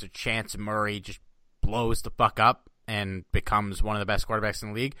 There's a chance Murray just blows the fuck up and becomes one of the best quarterbacks in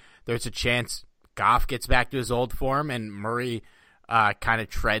the league. There's a chance Goff gets back to his old form and Murray kind of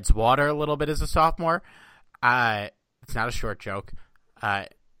treads water a little bit as a sophomore. It's not a short joke.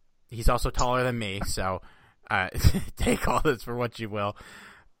 He's also taller than me, so take all this for what you will.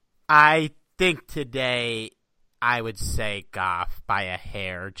 I think today I would say Goff by a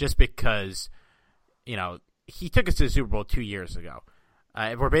hair, just because, he took us to the Super Bowl 2 years ago.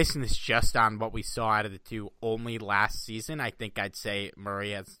 If we're basing this just on what we saw out of the two only last season, I think I'd say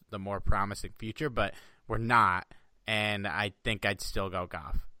Murray has the more promising future, but we're not, and I think I'd still go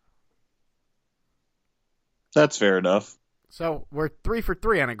Goff. That's fair enough. So we're 3 for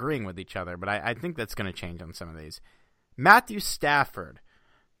 3 on agreeing with each other, but I think that's going to change on some of these. Matthew Stafford,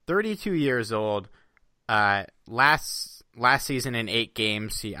 32 years old. Last season in 8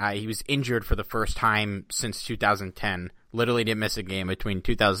 games, he was injured for the first time since 2010. Literally didn't miss a game between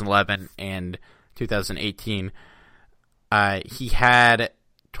 2011 and 2018. He had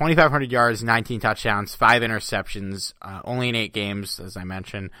 2,500 yards, 19 touchdowns, 5 interceptions, only in 8 games, as I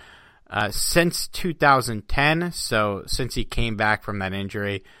mentioned. Since 2010, so since he came back from that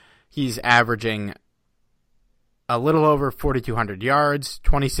injury, he's averaging a little over 4,200 yards,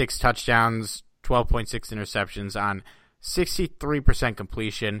 26 touchdowns, 12.6 interceptions on 63%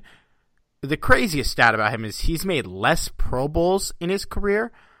 completion. The craziest stat about him is he's made less Pro Bowls in his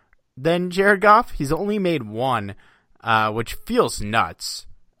career than Jared Goff. He's only made 1, which feels nuts.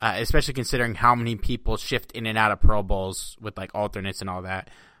 especially considering how many people shift in and out of Pro Bowls with like alternates and all that.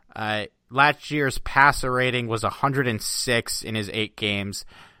 Last year's passer rating was 106 in his 8 games.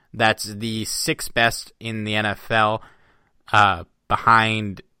 That's the 6th best in the NFL,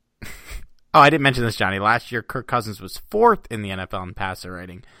 behind. Oh, I didn't mention this, Johnny. Last year, Kirk Cousins was 4th in the NFL in passer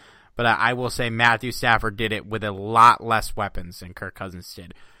rating. But I will say Matthew Stafford did it with a lot less weapons than Kirk Cousins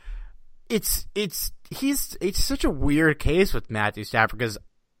did. It's such a weird case with Matthew Stafford because,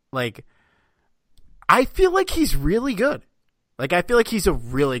 like, I feel like he's really good. Like, I feel like he's a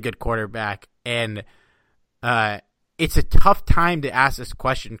really good quarterback, and it's a tough time to ask this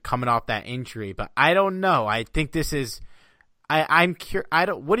question coming off that injury. But I don't know. I think this is. I'm curious.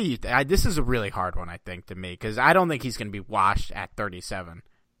 What do you think? This is a really hard one, I think, to me because I don't think he's going to be washed at 37.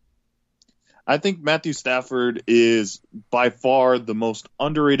 I think Matthew Stafford is by far the most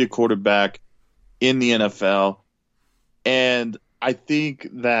underrated quarterback in the NFL. And I think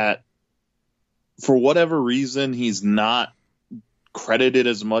that for whatever reason, he's not credited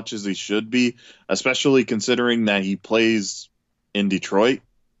as much as he should be, especially considering that he plays in Detroit.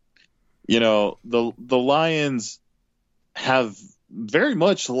 You know, the Lions have very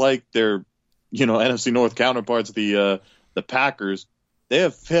much like their, NFC North counterparts, the Packers. They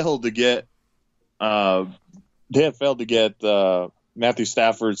have failed to get Matthew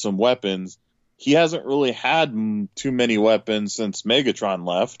Stafford some weapons. He hasn't really had too many weapons since Megatron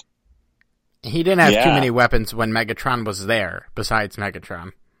left. He didn't have too many weapons when Megatron was there, besides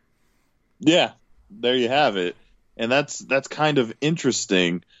Megatron. Yeah, there you have it. And that's kind of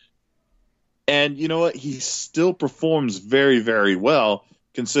interesting. And you know what? He still performs very, very well,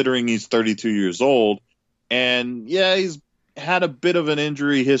 considering he's 32 years old. And yeah, he's had a bit of an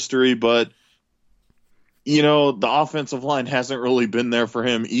injury history, but the offensive line hasn't really been there for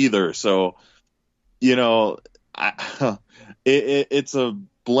him either. So, it's a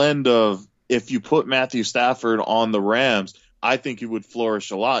blend of, if you put Matthew Stafford on the Rams, I think he would flourish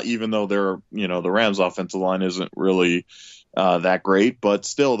a lot, even though the Rams offensive line isn't really that great, but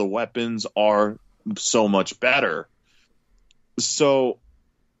still the weapons are so much better. So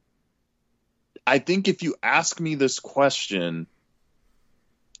I think if you ask me this question,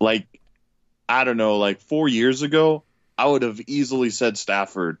 like, I don't know, like 4 years ago, I would have easily said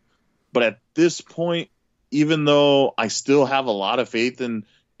Stafford. But at this point, even though I still have a lot of faith in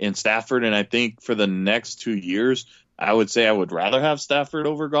Stafford, and I think for the next 2 years, I would say I would rather have Stafford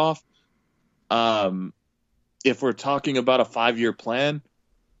over Goff. If we're talking about a 5-year plan,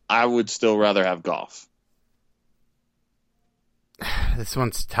 I would still rather have Goff. This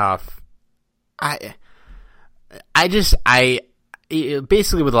one's tough.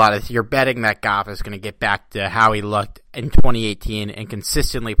 Basically with a lot of this, you're betting that Goff is going to get back to how he looked in 2018 and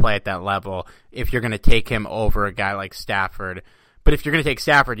consistently play at that level if you're going to take him over a guy like Stafford. But if you're going to take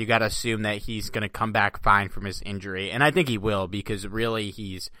Stafford, you got to assume that he's going to come back fine from his injury. And I think he will, because really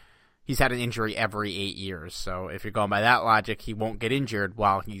he's had an injury every 8 years. So if you're going by that logic, he won't get injured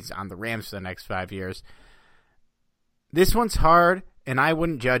while he's on the Rams for the next 5 years. This one's hard, and I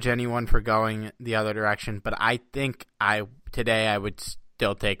wouldn't judge anyone for going the other direction, but I think today I would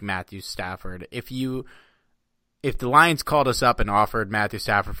still take Matthew Stafford. If the Lions called us up and offered Matthew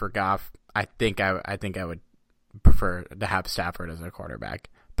Stafford for Goff, I think I would prefer to have Stafford as a quarterback.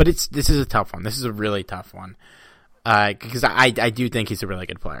 But this is a tough one. This is a really tough one because I do think he's a really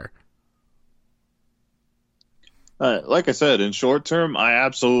good player. Like I said, in short term, I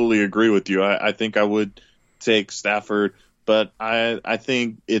absolutely agree with you. I think I would take Stafford, but I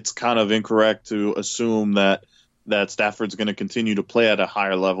think it's kind of incorrect to assume that Stafford's going to continue to play at a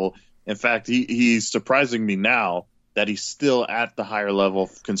higher level. In fact, he's surprising me now that he's still at the higher level,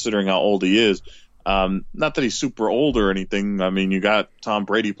 considering how old he is. Not that he's super old or anything. I mean, you got Tom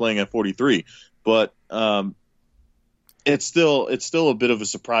Brady playing at 43, but it's still a bit of a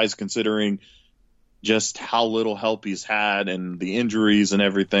surprise considering just how little help he's had and the injuries and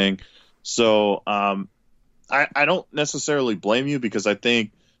everything. So I don't necessarily blame you, because I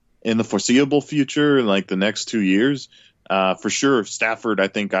think in the foreseeable future, like the next 2 years, for sure, Stafford, I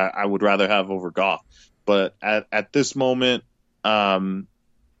think I would rather have over Goff. But at this moment, for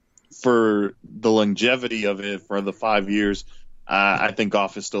the longevity of it, for the 5 years, I think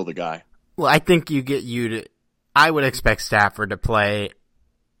Goff is still the guy. Well, I think I would expect Stafford to play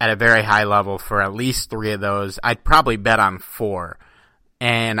at a very high level for at least 3 of those. I'd probably bet on 4.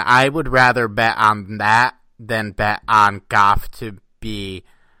 And I would rather bet on that than bet on Goff to be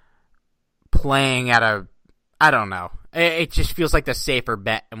playing at I don't know. It just feels like the safer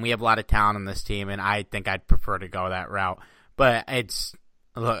bet, and we have a lot of talent on this team, and I think I'd prefer to go that route. But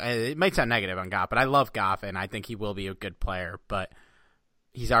it might sound negative on Goff, but I love Goff, and I think he will be a good player. But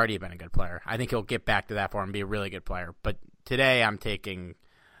he's already been a good player. I think he'll get back to that form and be a really good player. But today I'm taking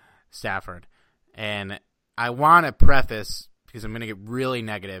Stafford. And I want to preface, because I'm going to get really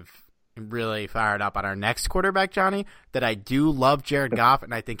negative and really fired up on our next quarterback, Johnny, that I do love Jared Goff,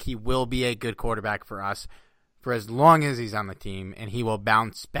 and I think he will be a good quarterback for us for as long as he's on the team, and he will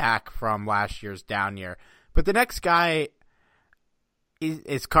bounce back from last year's down year. But the next guy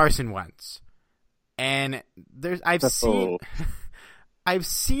is Carson Wentz. And I've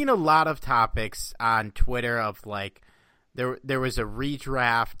seen a lot of topics on Twitter of like there was a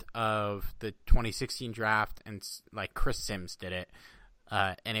redraft of the 2016 draft, and like Chris Sims did it,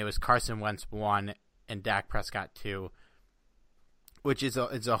 and it was Carson Wentz 1 and Dak Prescott 2, which is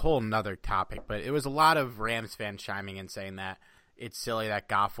a whole nother topic. But it was a lot of Rams fans chiming in saying that it's silly that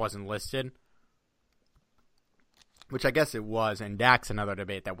Goff wasn't listed, which I guess it was, and Dak's another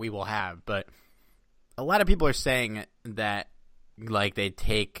debate that we will have. But a lot of people are saying that like they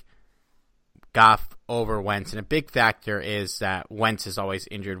take Goff over Wentz, and a big factor is that Wentz is always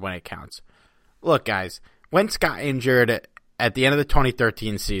injured when it counts. Look, guys, Wentz got injured at the end of the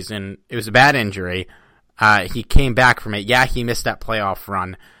 2013 season. It was a bad injury. He came back from it. Yeah, he missed that playoff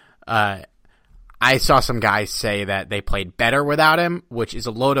run. I saw some guys say that they played better without him, which is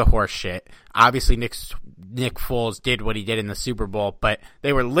a load of horse shit. Obviously, Nick Foles did what he did in the Super Bowl, but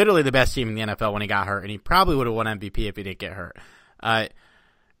they were literally the best team in the NFL when he got hurt, and he probably would have won MVP if he didn't get hurt.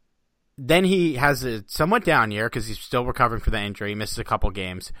 Then he has a somewhat down year because he's still recovering from the injury. He misses a couple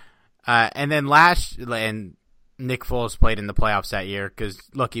games. And then Nick Foles played in the playoffs that year because,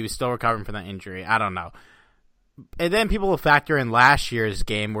 look, he was still recovering from the injury. I don't know. And then people will factor in last year's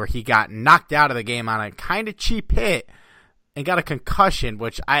game where he got knocked out of the game on a kind of cheap hit and got a concussion,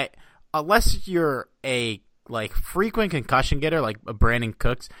 which unless you're a like frequent concussion getter like a Brandon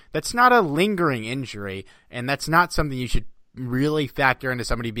Cooks, that's not a lingering injury, and that's not something you should really factor into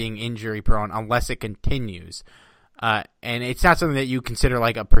somebody being injury prone unless it continues. And it's not something that you consider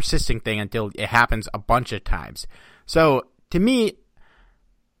like a persisting thing until it happens a bunch of times. So to me,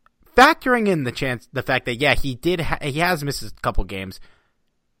 factoring in the fact that yeah, he has missed a couple games,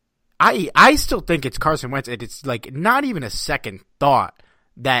 I still think it's Carson Wentz. It's like not even a second thought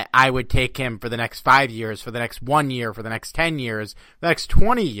that I would take him for the next 5 years, for the next 1 year, for the next 10 years, the next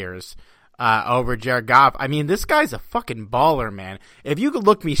 20 years. Over Jared Goff. I mean, this guy's a fucking baller, man. If you could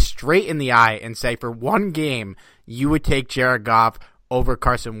look me straight in the eye and say for one game you would take Jared Goff over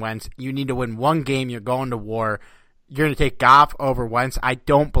Carson Wentz, you need to win one game, you're going to war, you're going to take Goff over Wentz, I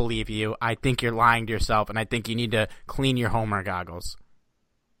don't believe you. I think you're lying to yourself, and I think you need to clean your Homer goggles.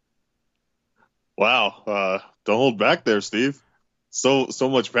 Wow. Don't hold back there, Steve. So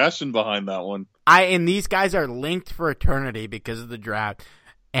much passion behind that one. And these guys are linked for eternity because of the draft.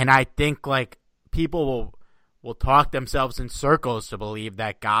 And I think like people will talk themselves in circles to believe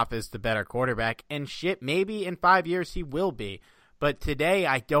that Goff is the better quarterback. And shit, maybe in 5 years he will be. But today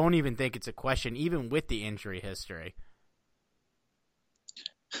I don't even think it's a question, even with the injury history.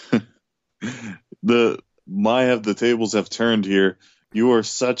 The tables have turned here. You are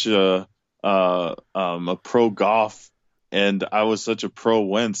such a pro Goff, and I was such a pro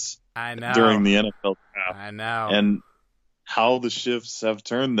Wentz. I know. During the NFL draft. I know. And how the shifts have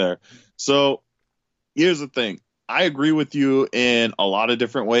turned there. So here's the thing. I agree with you in a lot of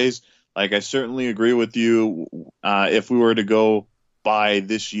different ways. Like I certainly agree with you if we were to go by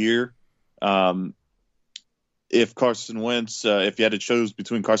this year. If Carson Wentz, if you had to choose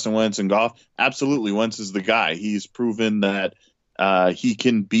between Carson Wentz and Goff, absolutely Wentz is the guy. He's proven that he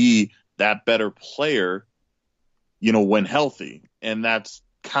can be that better player, when healthy. And that's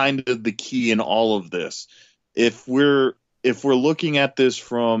kind of the key in all of this. If we're looking at this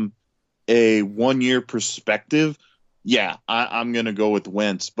from a 1 year perspective, yeah, I'm going to go with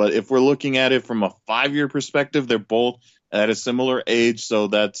Wentz. But if we're looking at it from a 5 year perspective, they're both at a similar age. So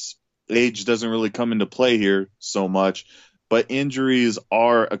age doesn't really come into play here so much. But injuries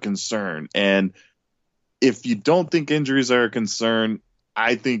are a concern. And if you don't think injuries are a concern,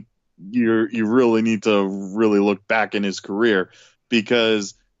 I think you really need to really look back in his career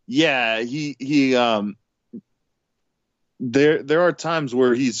because, yeah, There are times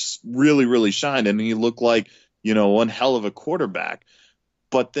where he's really, really shined and he looked like, one hell of a quarterback.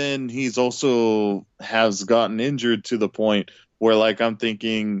 But then he's also has gotten injured to the point where, like, I'm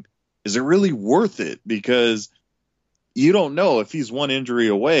thinking, is it really worth it? Because you don't know if he's one injury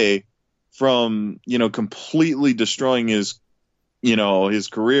away from, completely destroying his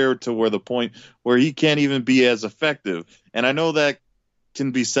career to where the point where he can't even be as effective. And I know that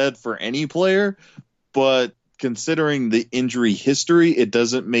can be said for any player, but considering the injury history, it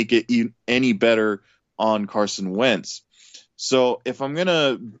doesn't make it any better on Carson Wentz. So if I'm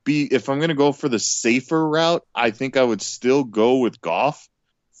gonna go for the safer route, I think I would still go with Goff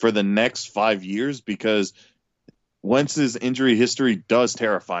for the next 5 years, because Wentz's injury history does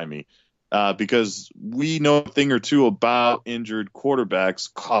terrify me. Because we know a thing or two about injured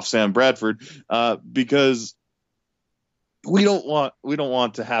quarterbacks, cough Sam Bradford, because we don't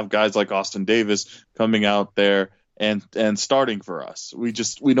want to have guys like Austin Davis coming out there and starting for us. We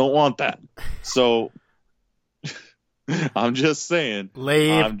don't want that. So I'm just saying.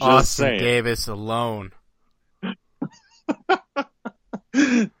 Leave Austin Davis alone.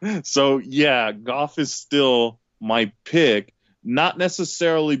 So yeah, Goff is still my pick. Not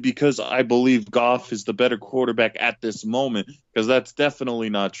necessarily because I believe Goff is the better quarterback at this moment, because that's definitely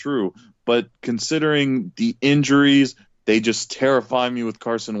not true. But considering the injuries, they just terrify me with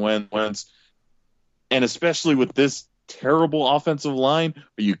Carson Wentz. And especially with this terrible offensive line.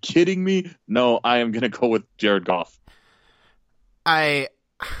 Are you kidding me? No, I am going to go with Jared Goff. I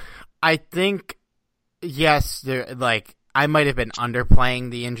think, yes, I might have been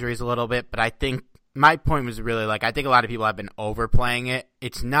underplaying the injuries a little bit, but I think my point was really, I think a lot of people have been overplaying it.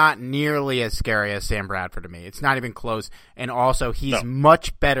 It's not nearly as scary as Sam Bradford to me. It's not even close. And also, he's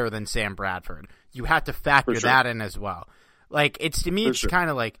much better than Sam Bradford. You have to factor that in as well. It's kind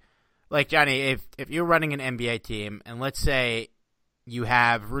of like, Johnny, if you're running an NBA team, and let's say you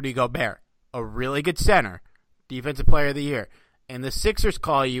have Rudy Gobert, a really good center, defensive player of the year, and the Sixers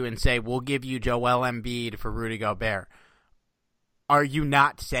call you and say, we'll give you Joel Embiid for Rudy Gobert. Are you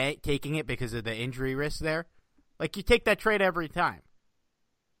not taking it because of the injury risk there? You take that trade every time.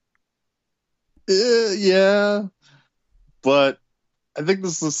 Yeah. But I think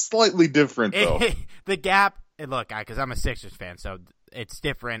this is slightly different, though. The gap, look, because I'm a Sixers fan, so it's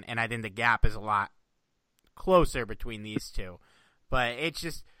different, and I think the gap is a lot closer between these two. But it's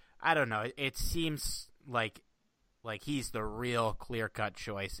just, I don't know. It seems like he's the real clear-cut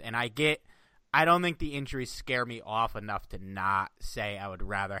choice. And I don't think the injuries scare me off enough to not say I would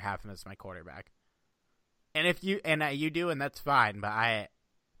rather have him as my quarterback. And if you do, and that's fine, but I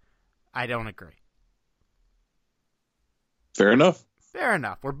don't agree. Fair enough.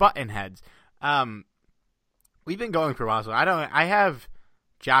 We're button heads. We've been going for a while, so I have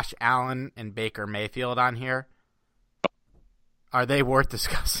Josh Allen and Baker Mayfield on here. Are they worth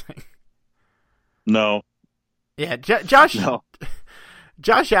discussing? No. Yeah, Josh. No.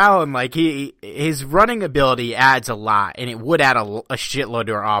 Josh Allen, his running ability adds a lot, and it would add a shitload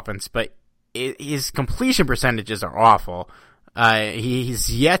to our offense, but his completion percentages are awful.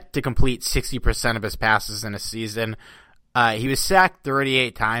 He's yet to complete 60% of his passes in a season. He was sacked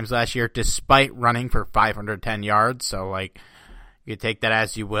 38 times last year, despite running for 510 yards, so, you take that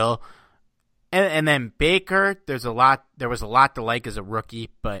as you will. And then Baker, there was a lot to like as a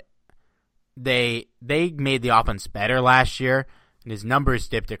rookie, but they made the offense better last year. And his numbers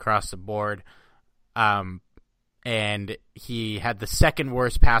dipped across the board, and he had the second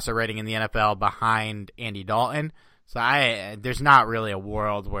worst passer rating in the NFL behind Andy Dalton. So there's not really a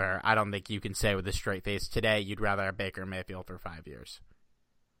world where I don't think you can say with a straight face today you'd rather have Baker Mayfield for 5 years.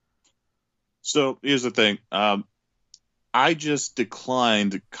 So here's the thing. I just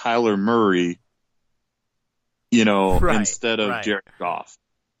declined Kyler Murray, instead of Jared Goff.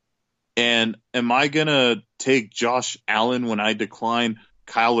 And am I going to take Josh Allen when I decline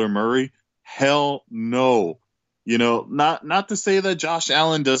Kyler Murray? Hell no. Not to say that Josh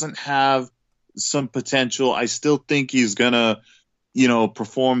Allen doesn't have some potential. I still think he's going to,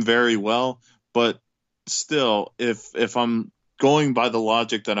 perform very well. But still, if I'm going by the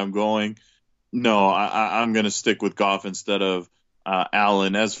logic that I'm going, no, I'm going to stick with Goff instead of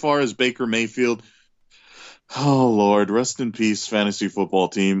Allen. As far as Baker Mayfield, oh, Lord, rest in peace, fantasy football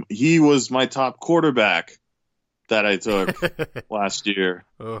team. He was my top quarterback that I took last year.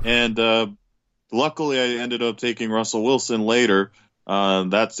 And luckily, I ended up taking Russell Wilson later.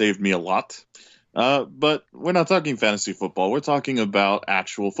 That saved me a lot. But we're not talking fantasy football. We're talking about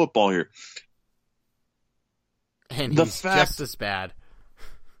actual football here. And he's just as bad.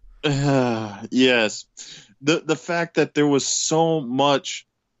 Yes. The fact that there was so much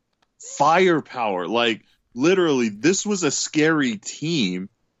firepower, literally, this was a scary team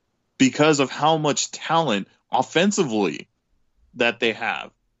because of how much talent offensively that they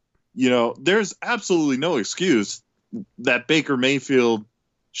have. There's absolutely no excuse that Baker Mayfield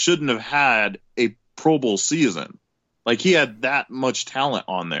shouldn't have had a Pro Bowl season. He had that much talent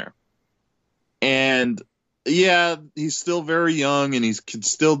on there. And yeah, he's still very young and he can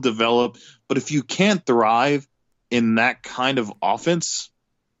still develop. But if you can't thrive in that kind of offense,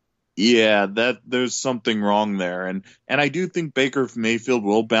 yeah, there's something wrong there. And I do think Baker Mayfield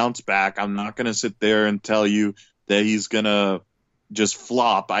will bounce back. I'm not going to sit there and tell you that he's going to just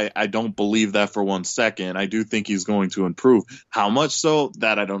flop. I don't believe that for 1 second. I do think he's going to improve. How much so,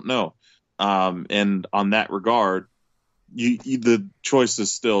 that I don't know. And on that regard, the choice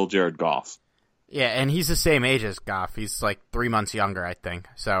is still Jared Goff. Yeah, and he's the same age as Goff. He's like 3 months younger, I think.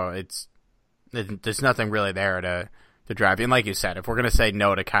 So there's nothing really there to drive. And like you said, if we're going to say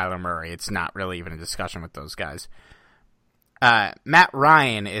no to Kyler Murray, it's not really even a discussion with those guys. Matt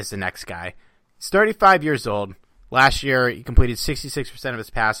Ryan is the next guy. He's 35 years old. Last year, he completed 66% of his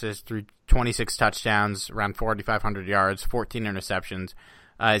passes through 26 touchdowns, around 4,500 yards, 14 interceptions.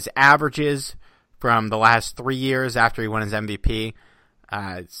 His averages from the last 3 years after he won his MVP,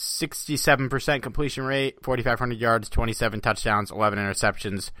 67% completion rate, 4,500 yards, 27 touchdowns, 11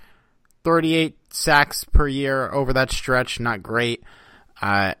 interceptions, 38 sacks per year over that stretch. Not great.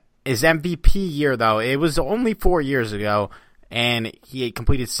 His MVP year, though, it was only 4 years ago, and he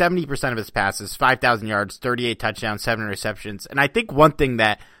completed 70% of his passes, 5,000 yards, 38 touchdowns, 7 interceptions. And I think one thing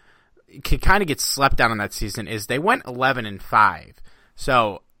that could kind of get slept down in that season is they went 11-5.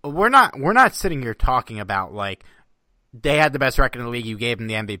 So we're not sitting here talking about like they had the best record in the league, you gave him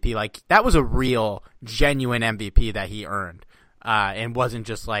the MVP. Like that was a real, genuine MVP that he earned, and wasn't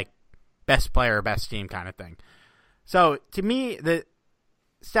just like best player, best team kind of thing. So to me,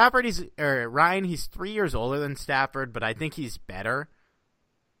 Ryan, he's 3 years older than Stafford, but I think he's better.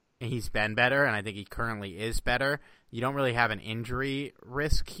 And he's been better, and I think he currently is better. You don't really have an injury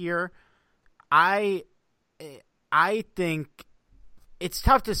risk here. I think it's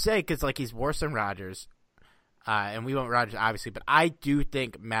tough to say because like he's worse than Rodgers, and we want Rodgers obviously, but I do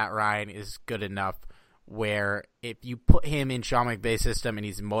think Matt Ryan is good enough where if you put him in Sean McVay's system and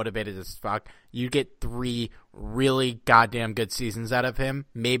he's motivated as fuck, you get 3 really goddamn good seasons out of him.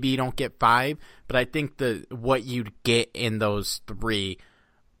 Maybe you don't get 5, but I think what you'd get in those 3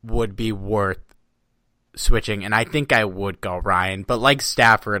 would be worth switching, and I think I would go Ryan. But like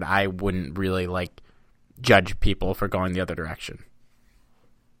Stafford, I wouldn't really like judge people for going the other direction.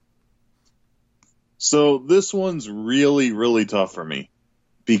 So this one's really, really tough for me.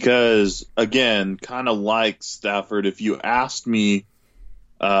 Because, again, kind of like Stafford, if you asked me,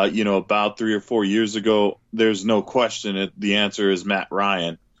 about 3 or 4 years ago, there's no question the answer is Matt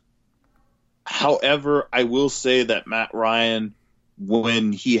Ryan. However, I will say that Matt Ryan,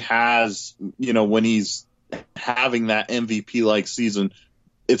 when he has, when he's having that MVP-like season,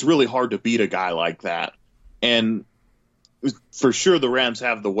 it's really hard to beat a guy like that. And for sure the Rams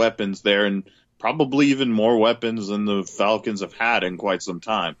have the weapons there, and probably even more weapons than the Falcons have had in quite some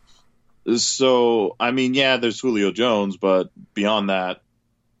time. So, I mean, yeah, there's Julio Jones, but beyond that,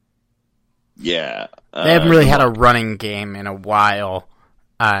 yeah. They haven't really had a running game in a while.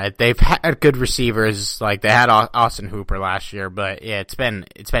 They've had good receivers, like they had Austin Hooper last year, but yeah, it's been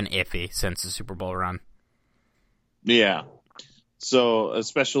iffy since the Super Bowl run. Yeah. So,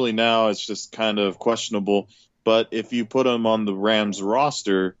 especially now, it's just kind of questionable. But if you put him on the Rams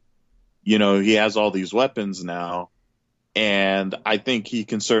roster, he has all these weapons now, and I think he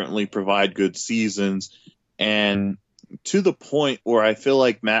can certainly provide good seasons. And to the point where I feel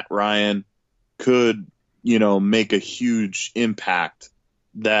like Matt Ryan could, make a huge impact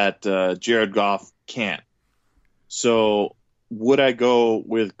that Jared Goff can't. So would I go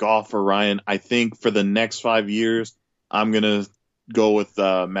with Goff or Ryan? I think for the next 5 years, I'm going to go with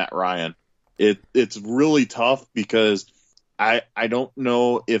Matt Ryan. It's really tough because I don't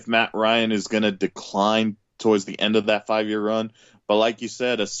know if Matt Ryan is going to decline towards the end of that 5-year run. But like you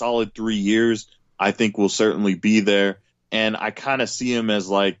said, a solid 3 years, I think will certainly be there. And I kind of see him as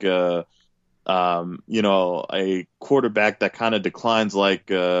like, a quarterback that kind of declines like,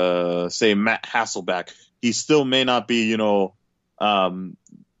 say, Matt Hasselbeck. He still may not be, of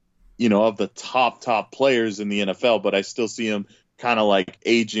the top players in the NFL, but I still see him kind of like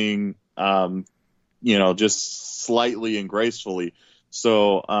aging, just slightly and gracefully.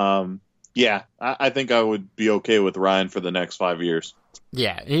 So, I think I would be okay with Ryan for the next 5 years.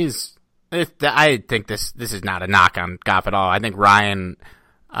 Yeah, I think this is not a knock on Goff at all. I think Ryan,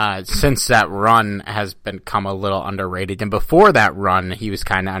 since that run, has become a little underrated. And before that run, he was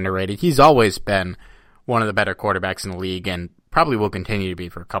kind of underrated. He's always been one of the better quarterbacks in the league and probably will continue to be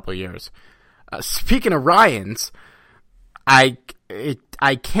for a couple of years. Speaking of Ryans, I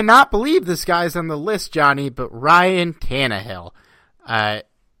cannot believe this guy's on the list, Johnny, but Ryan Tannehill.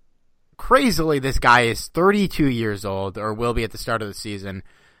 Crazily, this guy is 32 years old, or will be at the start of the season.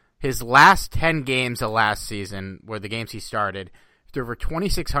 His last 10 games of last season were the games he started. He threw over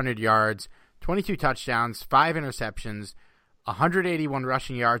 2,600 yards, 22 touchdowns, 5 interceptions, 181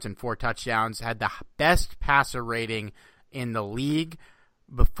 rushing yards, and 4 touchdowns. Had the best passer rating in the league.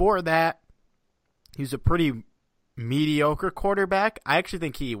 Before that, he was a pretty mediocre quarterback. I actually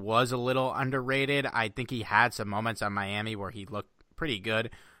think he was a little underrated. I think he had some moments on Miami where he looked pretty good,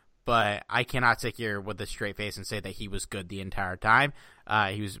 but I cannot sit here with a straight face and say that he was good the entire time.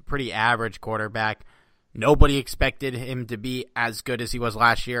 He was a pretty average quarterback. Nobody expected him to be as good as he was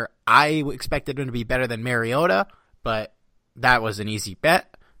last year. I expected him to be better than Mariota, but that was an easy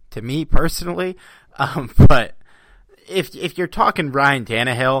bet to me personally. But if you're talking Ryan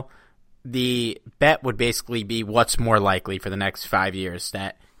Tannehill, the bet would basically be what's more likely for the next 5 years,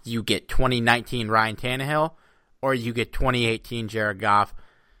 that you get 2019 Ryan Tannehill or you get 2018 Jared Goff.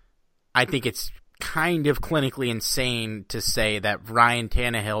 I think it's kind of clinically insane to say that Ryan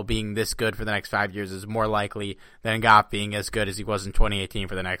Tannehill being this good for the next 5 years is more likely than Goff being as good as he was in 2018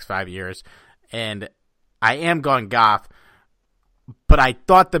 for the next 5 years. And I am going Goff, but I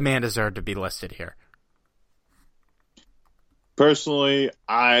thought the man deserved to be listed here. Personally,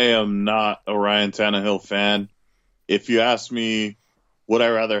 I am not a Ryan Tannehill fan. If you ask me, would I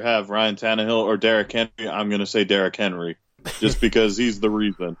rather have Ryan Tannehill or Derrick Henry, I'm going to say Derrick Henry, just because he's the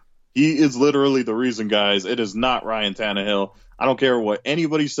reason. He is literally the reason, guys. It is not Ryan Tannehill. I don't care what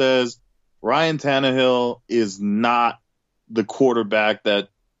anybody says. Ryan Tannehill is not the quarterback that,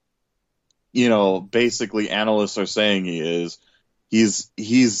 basically analysts are saying he is.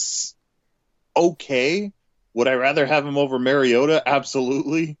 He's okay. Would I rather have him over Mariota?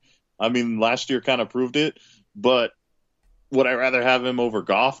 Absolutely. I mean, last year kind of proved it. But would I rather have him over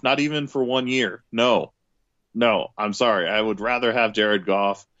Goff? Not even for 1 year. No, I'm sorry. I would rather have Jared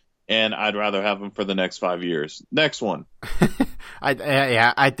Goff, and I'd rather have him for the next 5 years. Next one.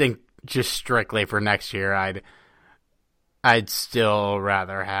 I think just strictly for next year, I'd still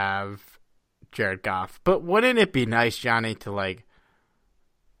rather have Jared Goff. But wouldn't it be nice, Johnny, to like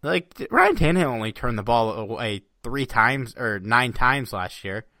Ryan Tannehill only turned the ball away 3 times or 9 times last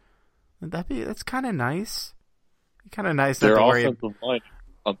year. That's kind of nice. Kind of nice. Their offensive line,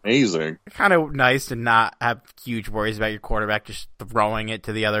 amazing. Kind of nice to not have huge worries about your quarterback just throwing it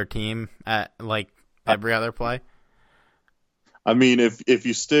to the other team at every other play. I mean, if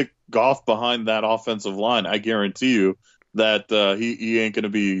you stick Goff behind that offensive line, I guarantee you that he ain't going to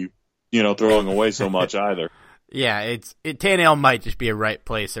be throwing away so much either. Yeah, Tannehill might just be a right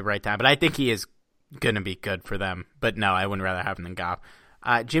place at right time, but I think he is going to be good for them. But no, I wouldn't rather have him than Goff.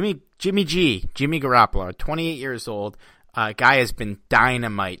 Jimmy Garoppolo, 28 years old. Guy has been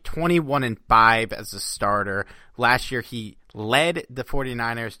dynamite, 21-5 as a starter. Last year, he led the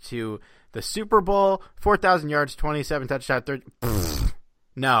 49ers to the Super Bowl, 4,000 yards, 27 touchdowns.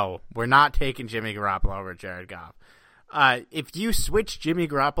 No, we're not taking Jimmy Garoppolo over Jared Goff. If you switch Jimmy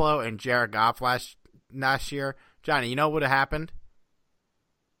Garoppolo and Jared Goff last year, Johnny, you know what would have happened?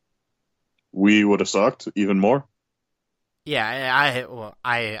 We would have sucked even more. Yeah,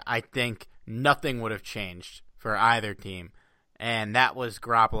 I think nothing would have changed for either team, and that was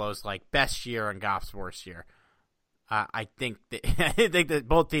Garoppolo's best year and Goff's worst year. I think that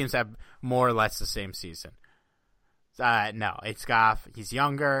both teams have more or less the same season. No, it's Goff. He's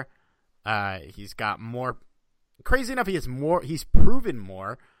younger. He's got more. Crazy enough, he has more. He's proven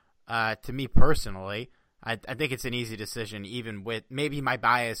more. To me personally, I think it's an easy decision. Even with maybe my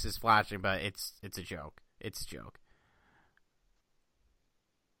bias is flashing, but it's a joke. It's a joke.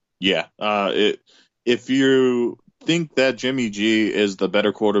 Yeah. If you think that Jimmy G is the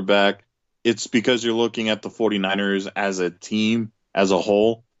better quarterback, it's because you're looking at the 49ers as a team, as a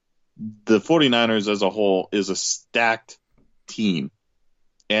whole. The 49ers as a whole is a stacked team.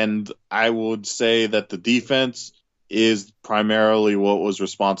 And I would say that the defense is primarily what was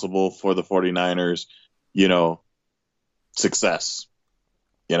responsible for the 49ers, success.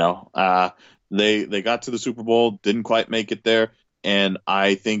 They got to the Super Bowl, didn't quite make it there. And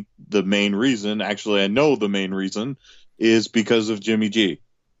I think the main reason, actually I know the main reason, is because of Jimmy G.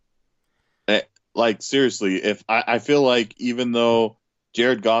 Seriously, if I feel like even though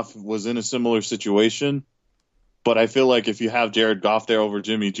Jared Goff was in a similar situation, but I feel like if you have Jared Goff there over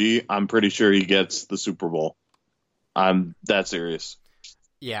Jimmy G, I'm pretty sure he gets the Super Bowl. I'm that serious.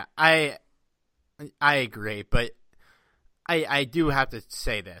 Yeah, I agree, but I do have to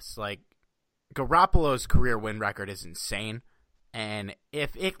say this. Garoppolo's career win record is insane, and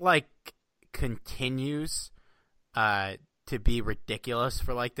if it continues to be ridiculous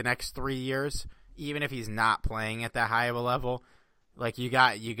for the next 3 years, even if he's not playing at that high of a level, you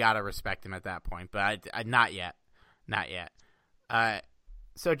got to respect him at that point. But not yet.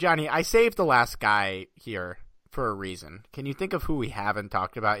 So Johnny, I saved the last guy here for a reason. Can you think of who we haven't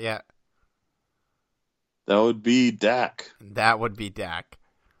talked about yet? That would be Dak.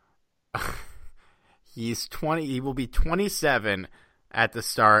 He's 20. He will be 27 at the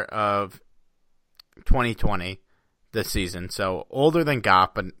start of 2020. this season. So older than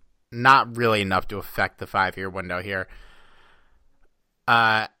Goff, but not really enough to affect the 5-year window here.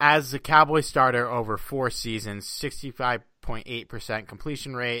 As the Cowboys starter over 4 seasons, 65.8%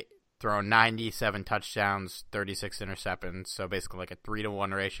 completion rate, thrown 97 touchdowns, 36 interceptions, so basically like a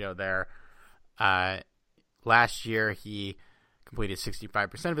 3-to-1 ratio there. Last year, he completed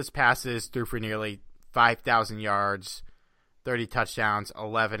 65% of his passes, threw for nearly 5,000 yards, 30 touchdowns,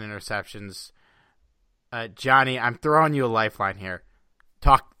 11 interceptions. Johnny, I'm throwing you a lifeline here.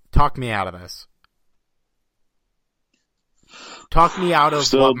 Talk me out of this. Talk me out of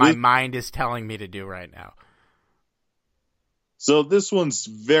what my mind is telling me to do right now. So this one's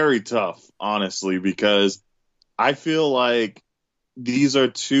very tough, honestly, because I feel like these are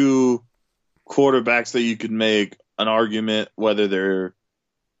two quarterbacks that you could make an argument whether they're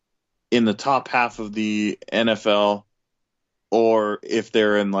in the top half of the NFL or if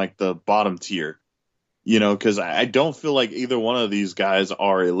they're in like the bottom tier, because I don't feel like either one of these guys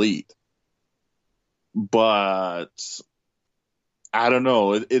are elite. But I don't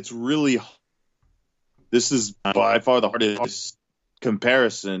know. It's really, this is by far the hardest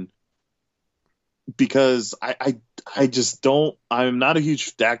comparison because I just don't, I'm not a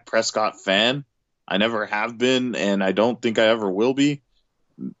huge Dak Prescott fan. I never have been, and I don't think I ever will be.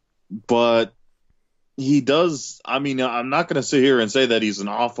 But he does, I'm not going to sit here and say that he's an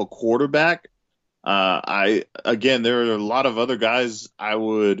awful quarterback. Again, there are a lot of other guys I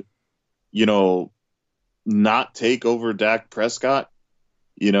would, not take over Dak Prescott.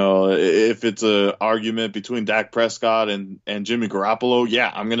 If it's an argument between Dak Prescott and Jimmy Garoppolo,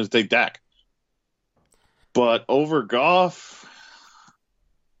 yeah, I'm going to take Dak. But over Goff,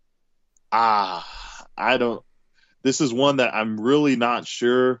 I don't. This is one that I'm really not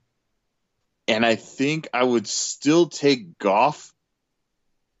sure. And I think I would still take Goff.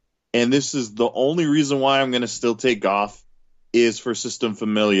 And this is the only reason why I'm going to still take Goff is for system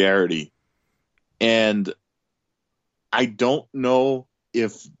familiarity. And I don't know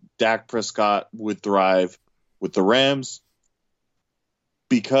if Dak Prescott would thrive with the Rams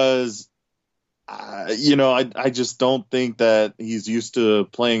because, I just don't think that he's used to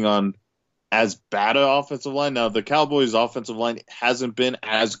playing on as bad an offensive line. Now, the Cowboys' offensive line hasn't been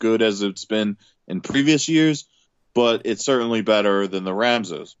as good as it's been in previous years, but it's certainly better than the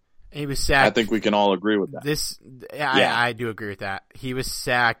Rams'. He was sacked. I think we can all agree with that. I do agree with that. He was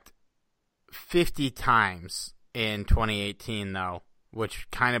sacked 50 times in 2018, though, which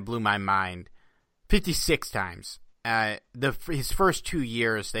kind of blew my mind. 56 times. His first 2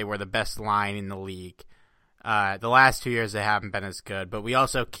 years, they were the best line in the league. The last 2 years, they haven't been as good. But we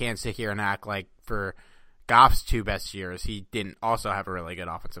also can't sit here and act like for Goff's 2 best years, he didn't also have a really good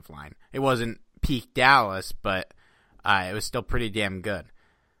offensive line. It wasn't peak Dallas, but it was still pretty damn good.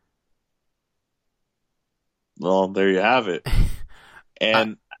 Well, there you have it.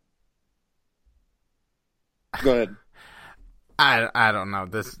 And go ahead. I don't know.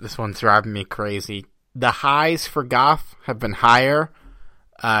 This one's driving me crazy. The highs for Goff have been higher.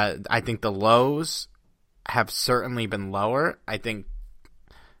 I think the lows have certainly been lower. I think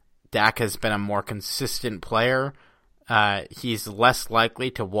Dak has been a more consistent player. He's less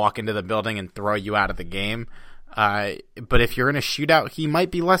likely to walk into the building and throw you out of the game. But if you're in a shootout, he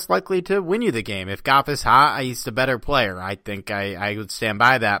might be less likely to win you the game. If Goff is hot, he's the better player. I think I would stand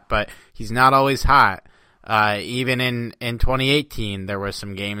by that, but he's not always hot. Even in 2018, there were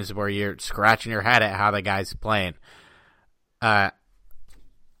some games where you're scratching your head at how the guy's playing. I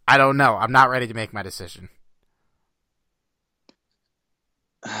don't know. I'm not ready to make my decision.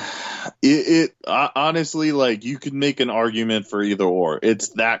 Honestly, like, you could make an argument for either or. It's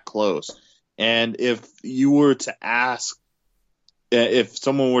that close. And if you were to ask, if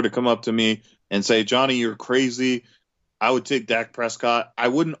someone were to come up to me and say, Johnny, you're crazy, I would take Dak Prescott. I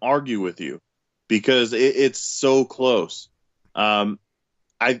wouldn't argue with you because it's so close. I'm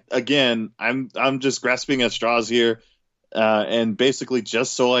just grasping at straws here, and basically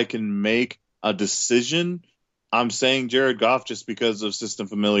just so I can make a decision, I'm saying Jared Goff just because of system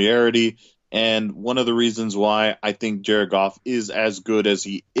familiarity. And one of the reasons why I think Jared Goff is as good as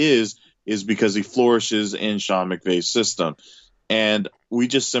he is because he flourishes in Sean McVay's system. And we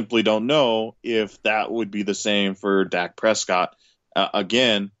just simply don't know if that would be the same for Dak Prescott.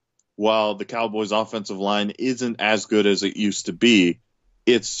 Again, while the Cowboys' offensive line isn't as good as it used to be,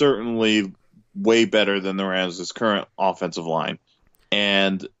 it's certainly way better than the Rams' current offensive line.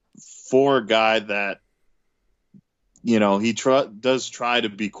 And for a guy that, he does try to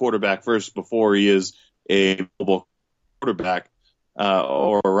be quarterback first before he is a mobile quarterback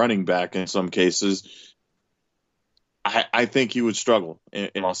or a running back in some cases, I think he would struggle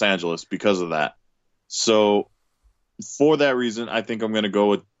in Los Angeles because of that. So for that reason, I think I'm going to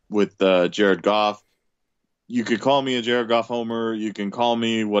go with Jared Goff. You could call me a Jared Goff homer. You can call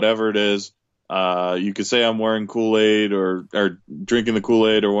me whatever it is. You could say I'm wearing Kool-Aid or drinking the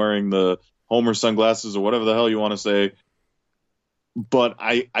Kool-Aid or wearing the homer sunglasses or whatever the hell you want to say. But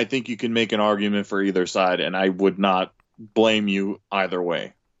I think you can make an argument for either side, and I would not blame you either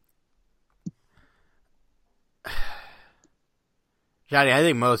way. Johnny, I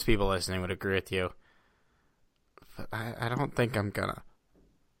think most people listening would agree with you. But I don't think I'm gonna.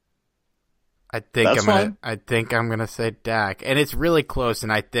 I think I'm gonna say Dak, and it's really close.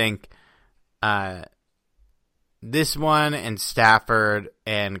 And I think this one and Stafford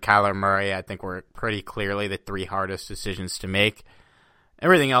and Kyler Murray, I think were pretty clearly the three hardest decisions to make.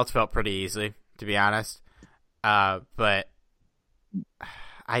 Everything else felt pretty easy, to be honest. But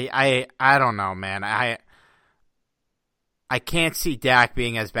I don't know, man. I can't see Dak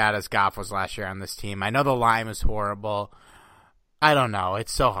being as bad as Goff was last year on this team. I know the line was horrible. I don't know.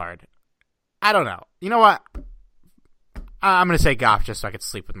 It's so hard. I don't know. You know what? I'm going to say Goff just so I could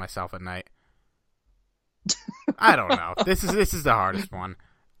sleep with myself at night. I don't know. This is the hardest one.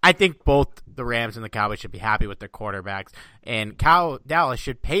 I think both the Rams and the Cowboys should be happy with their quarterbacks, and Dallas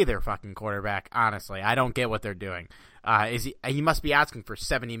should pay their fucking quarterback, honestly. I don't get what they're doing. He must be asking for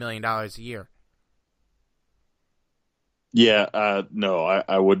 $70 million a year. Yeah, no,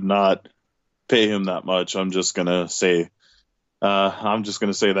 I would not pay him that much. I'm just gonna say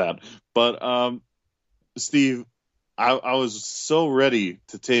that. But Steve, I was so ready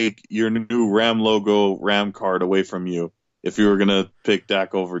to take your new Ram logo Ram card away from you if you were gonna pick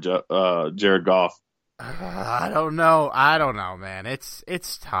Dak over Jared Goff. I don't know, man.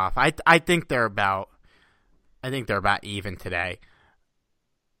 It's tough. I think they're about even today.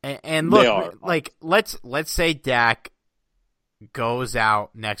 And look, like let's say Dak goes out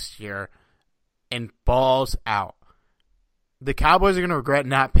next year and balls out. The Cowboys are going to regret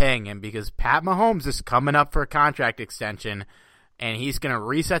not paying him because Pat Mahomes is coming up for a contract extension, and he's going to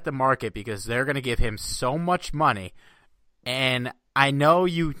reset the market because they're going to give him so much money. And I know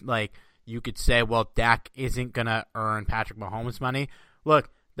you could say, well, Dak isn't going to earn Patrick Mahomes money. Look,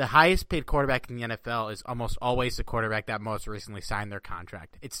 the highest paid quarterback in the NFL is almost always the quarterback that most recently signed their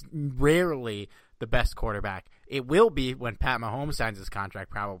contract. It's rarely the best quarterback. It will be when Pat Mahomes signs his contract,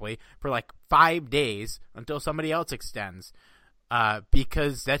 probably for like 5 days until somebody else extends,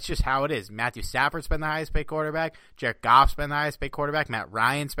 because that's just how it is. Matthew Stafford's been the highest paid quarterback. Jared Goff's been the highest paid quarterback. Matt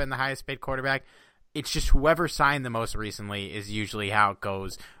Ryan's been the highest paid quarterback. It's just whoever signed the most recently is usually how it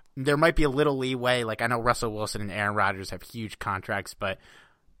goes. There might be a little leeway. Like I know Russell Wilson and Aaron Rodgers have huge contracts, but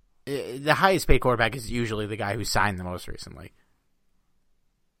the highest paid quarterback is usually the guy who signed the most recently.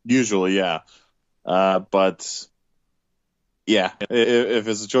 Usually, yeah. But yeah, if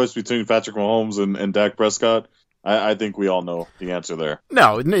it's a choice between Patrick Mahomes and Dak Prescott, I think we all know the answer there.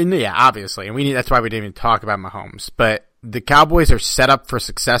 No, yeah, obviously, and that's why we didn't even talk about Mahomes. But the Cowboys are set up for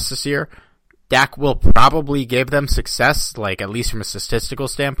success this year. Dak will probably give them success, like at least from a statistical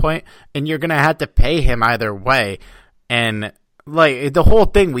standpoint, and you're gonna have to pay him either way. And like the whole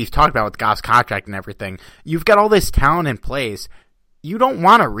thing we've talked about with Goff's contract and everything, you've got all this talent in place. You don't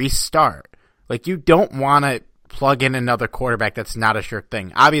want to restart. Like, you don't want to plug in another quarterback that's not a sure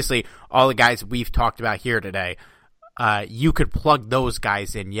thing. Obviously, all the guys we've talked about here today, you could plug those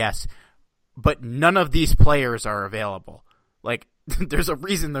guys in, yes, but none of these players are available. Like, there's a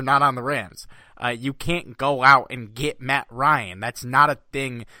reason they're not on the Rams. You can't go out and get Matt Ryan. That's not a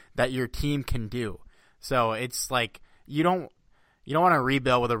thing that your team can do. So it's like you don't want to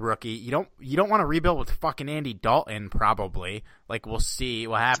rebuild with a rookie. You don't want to rebuild with fucking Andy Dalton, probably. Like, we'll see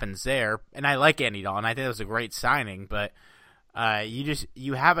what happens there. And I like Andy Dalton. I think it was a great signing, but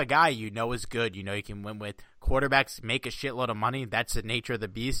you have a guy you know is good. You know you can win with. Quarterbacks make a shitload of money. That's the nature of the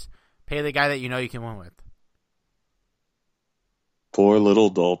beast. Pay the guy that you know you can win with. Poor little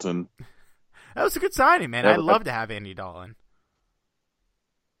Dalton. That was a good signing, man. I'd love to have Andy Dalton.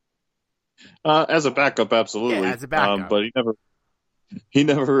 As a backup, absolutely. Yeah, as a backup. But he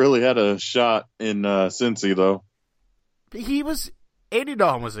never really had a shot in Cincy, though. Andy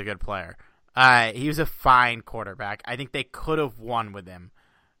Dalton was a good player. He was a fine quarterback. I think they could have won with him.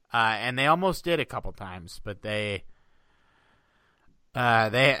 And they almost did a couple times, but they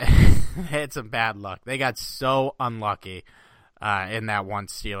had some bad luck. They got so unlucky in that one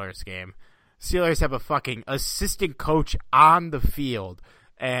Steelers game. Steelers have a fucking assistant coach on the field,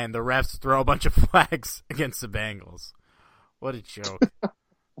 and the refs throw a bunch of flags against the Bengals. What a joke.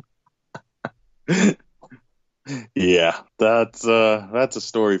 Yeah, that's a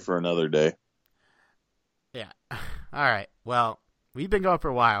story for another day. Yeah. All right. Well, we've been going for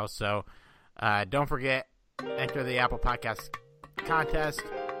a while, so don't forget enter the Apple Podcast contest.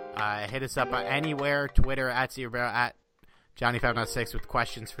 Hit us up anywhere, Twitter, at Seabaro, at Johnny506 with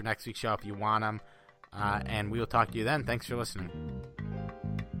questions for next week's show if you want them. And we will talk to you then. Thanks for listening.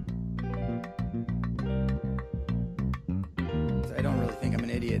 I don't really think I'm an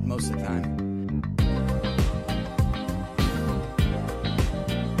idiot most of the time.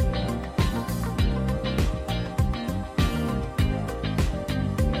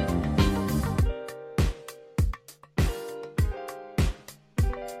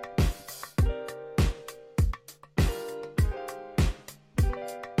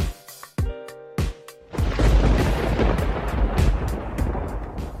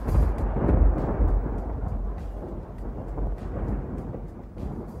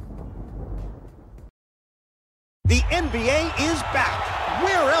 The NBA is back.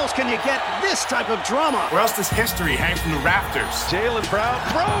 Where else can you get this type of drama? Where else does history hang from the rafters? Jaylen Brown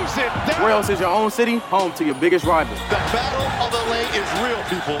throws it down. Where else is your own city home to your biggest rival? The Battle of LA is real,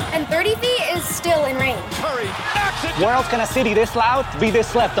 people. And 30 feet is still in range. Curry knocks it. Where else can a city this loud be this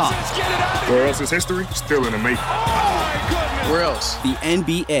slept on? Let's get it out of Where else is history still in the making? Oh, my goodness. Where else? The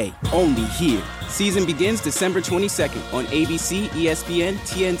NBA, only here. Season begins December 22nd on ABC, ESPN,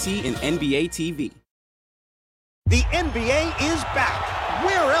 TNT, and NBA TV. The NBA is back.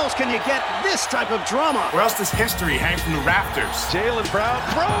 Where else can you get this type of drama? Where else does history hang from the rafters? Jaylen Brown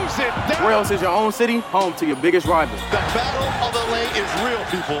throws it down. Where else is your own city home to your biggest rival? The Battle of LA is real,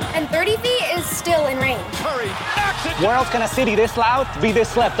 people. And 30 feet is still in range. Curry knocks it. Where else can a city this loud be this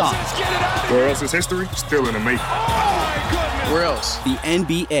slept on? Let's get it out of Where else is history still in the making? Oh, my goodness. Where else? The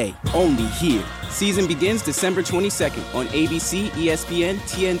NBA, only here. Season begins December 22nd on ABC, ESPN,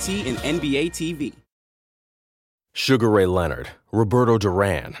 TNT, and NBA TV. Sugar Ray Leonard, Roberto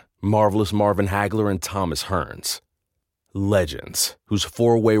Duran, Marvelous Marvin Hagler, and Thomas Hearns. Legends, whose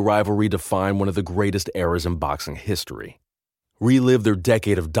four-way rivalry defined one of the greatest eras in boxing history. Relive their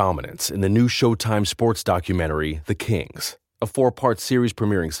decade of dominance in the new Showtime sports documentary, The Kings, a 4-part series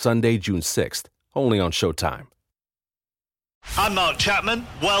premiering Sunday, June 6th, only on Showtime. I'm Mark Chapman.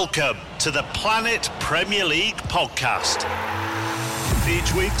 Welcome to the Planet Premier League podcast.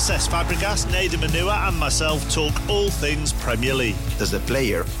 Each week, Cesc Fabregas, Nader Manua and myself talk all things Premier League. As a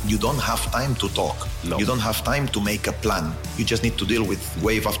player, you don't have time to talk. No. You don't have time to make a plan. You just need to deal with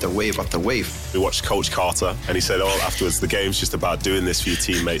wave after wave after wave. We watched Coach Carter and he said, afterwards, the game's just about doing this for your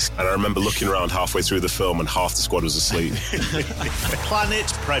teammates. And I remember looking around halfway through the film and half the squad was asleep. Planet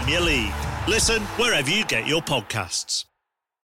Premier League. Listen wherever you get your podcasts.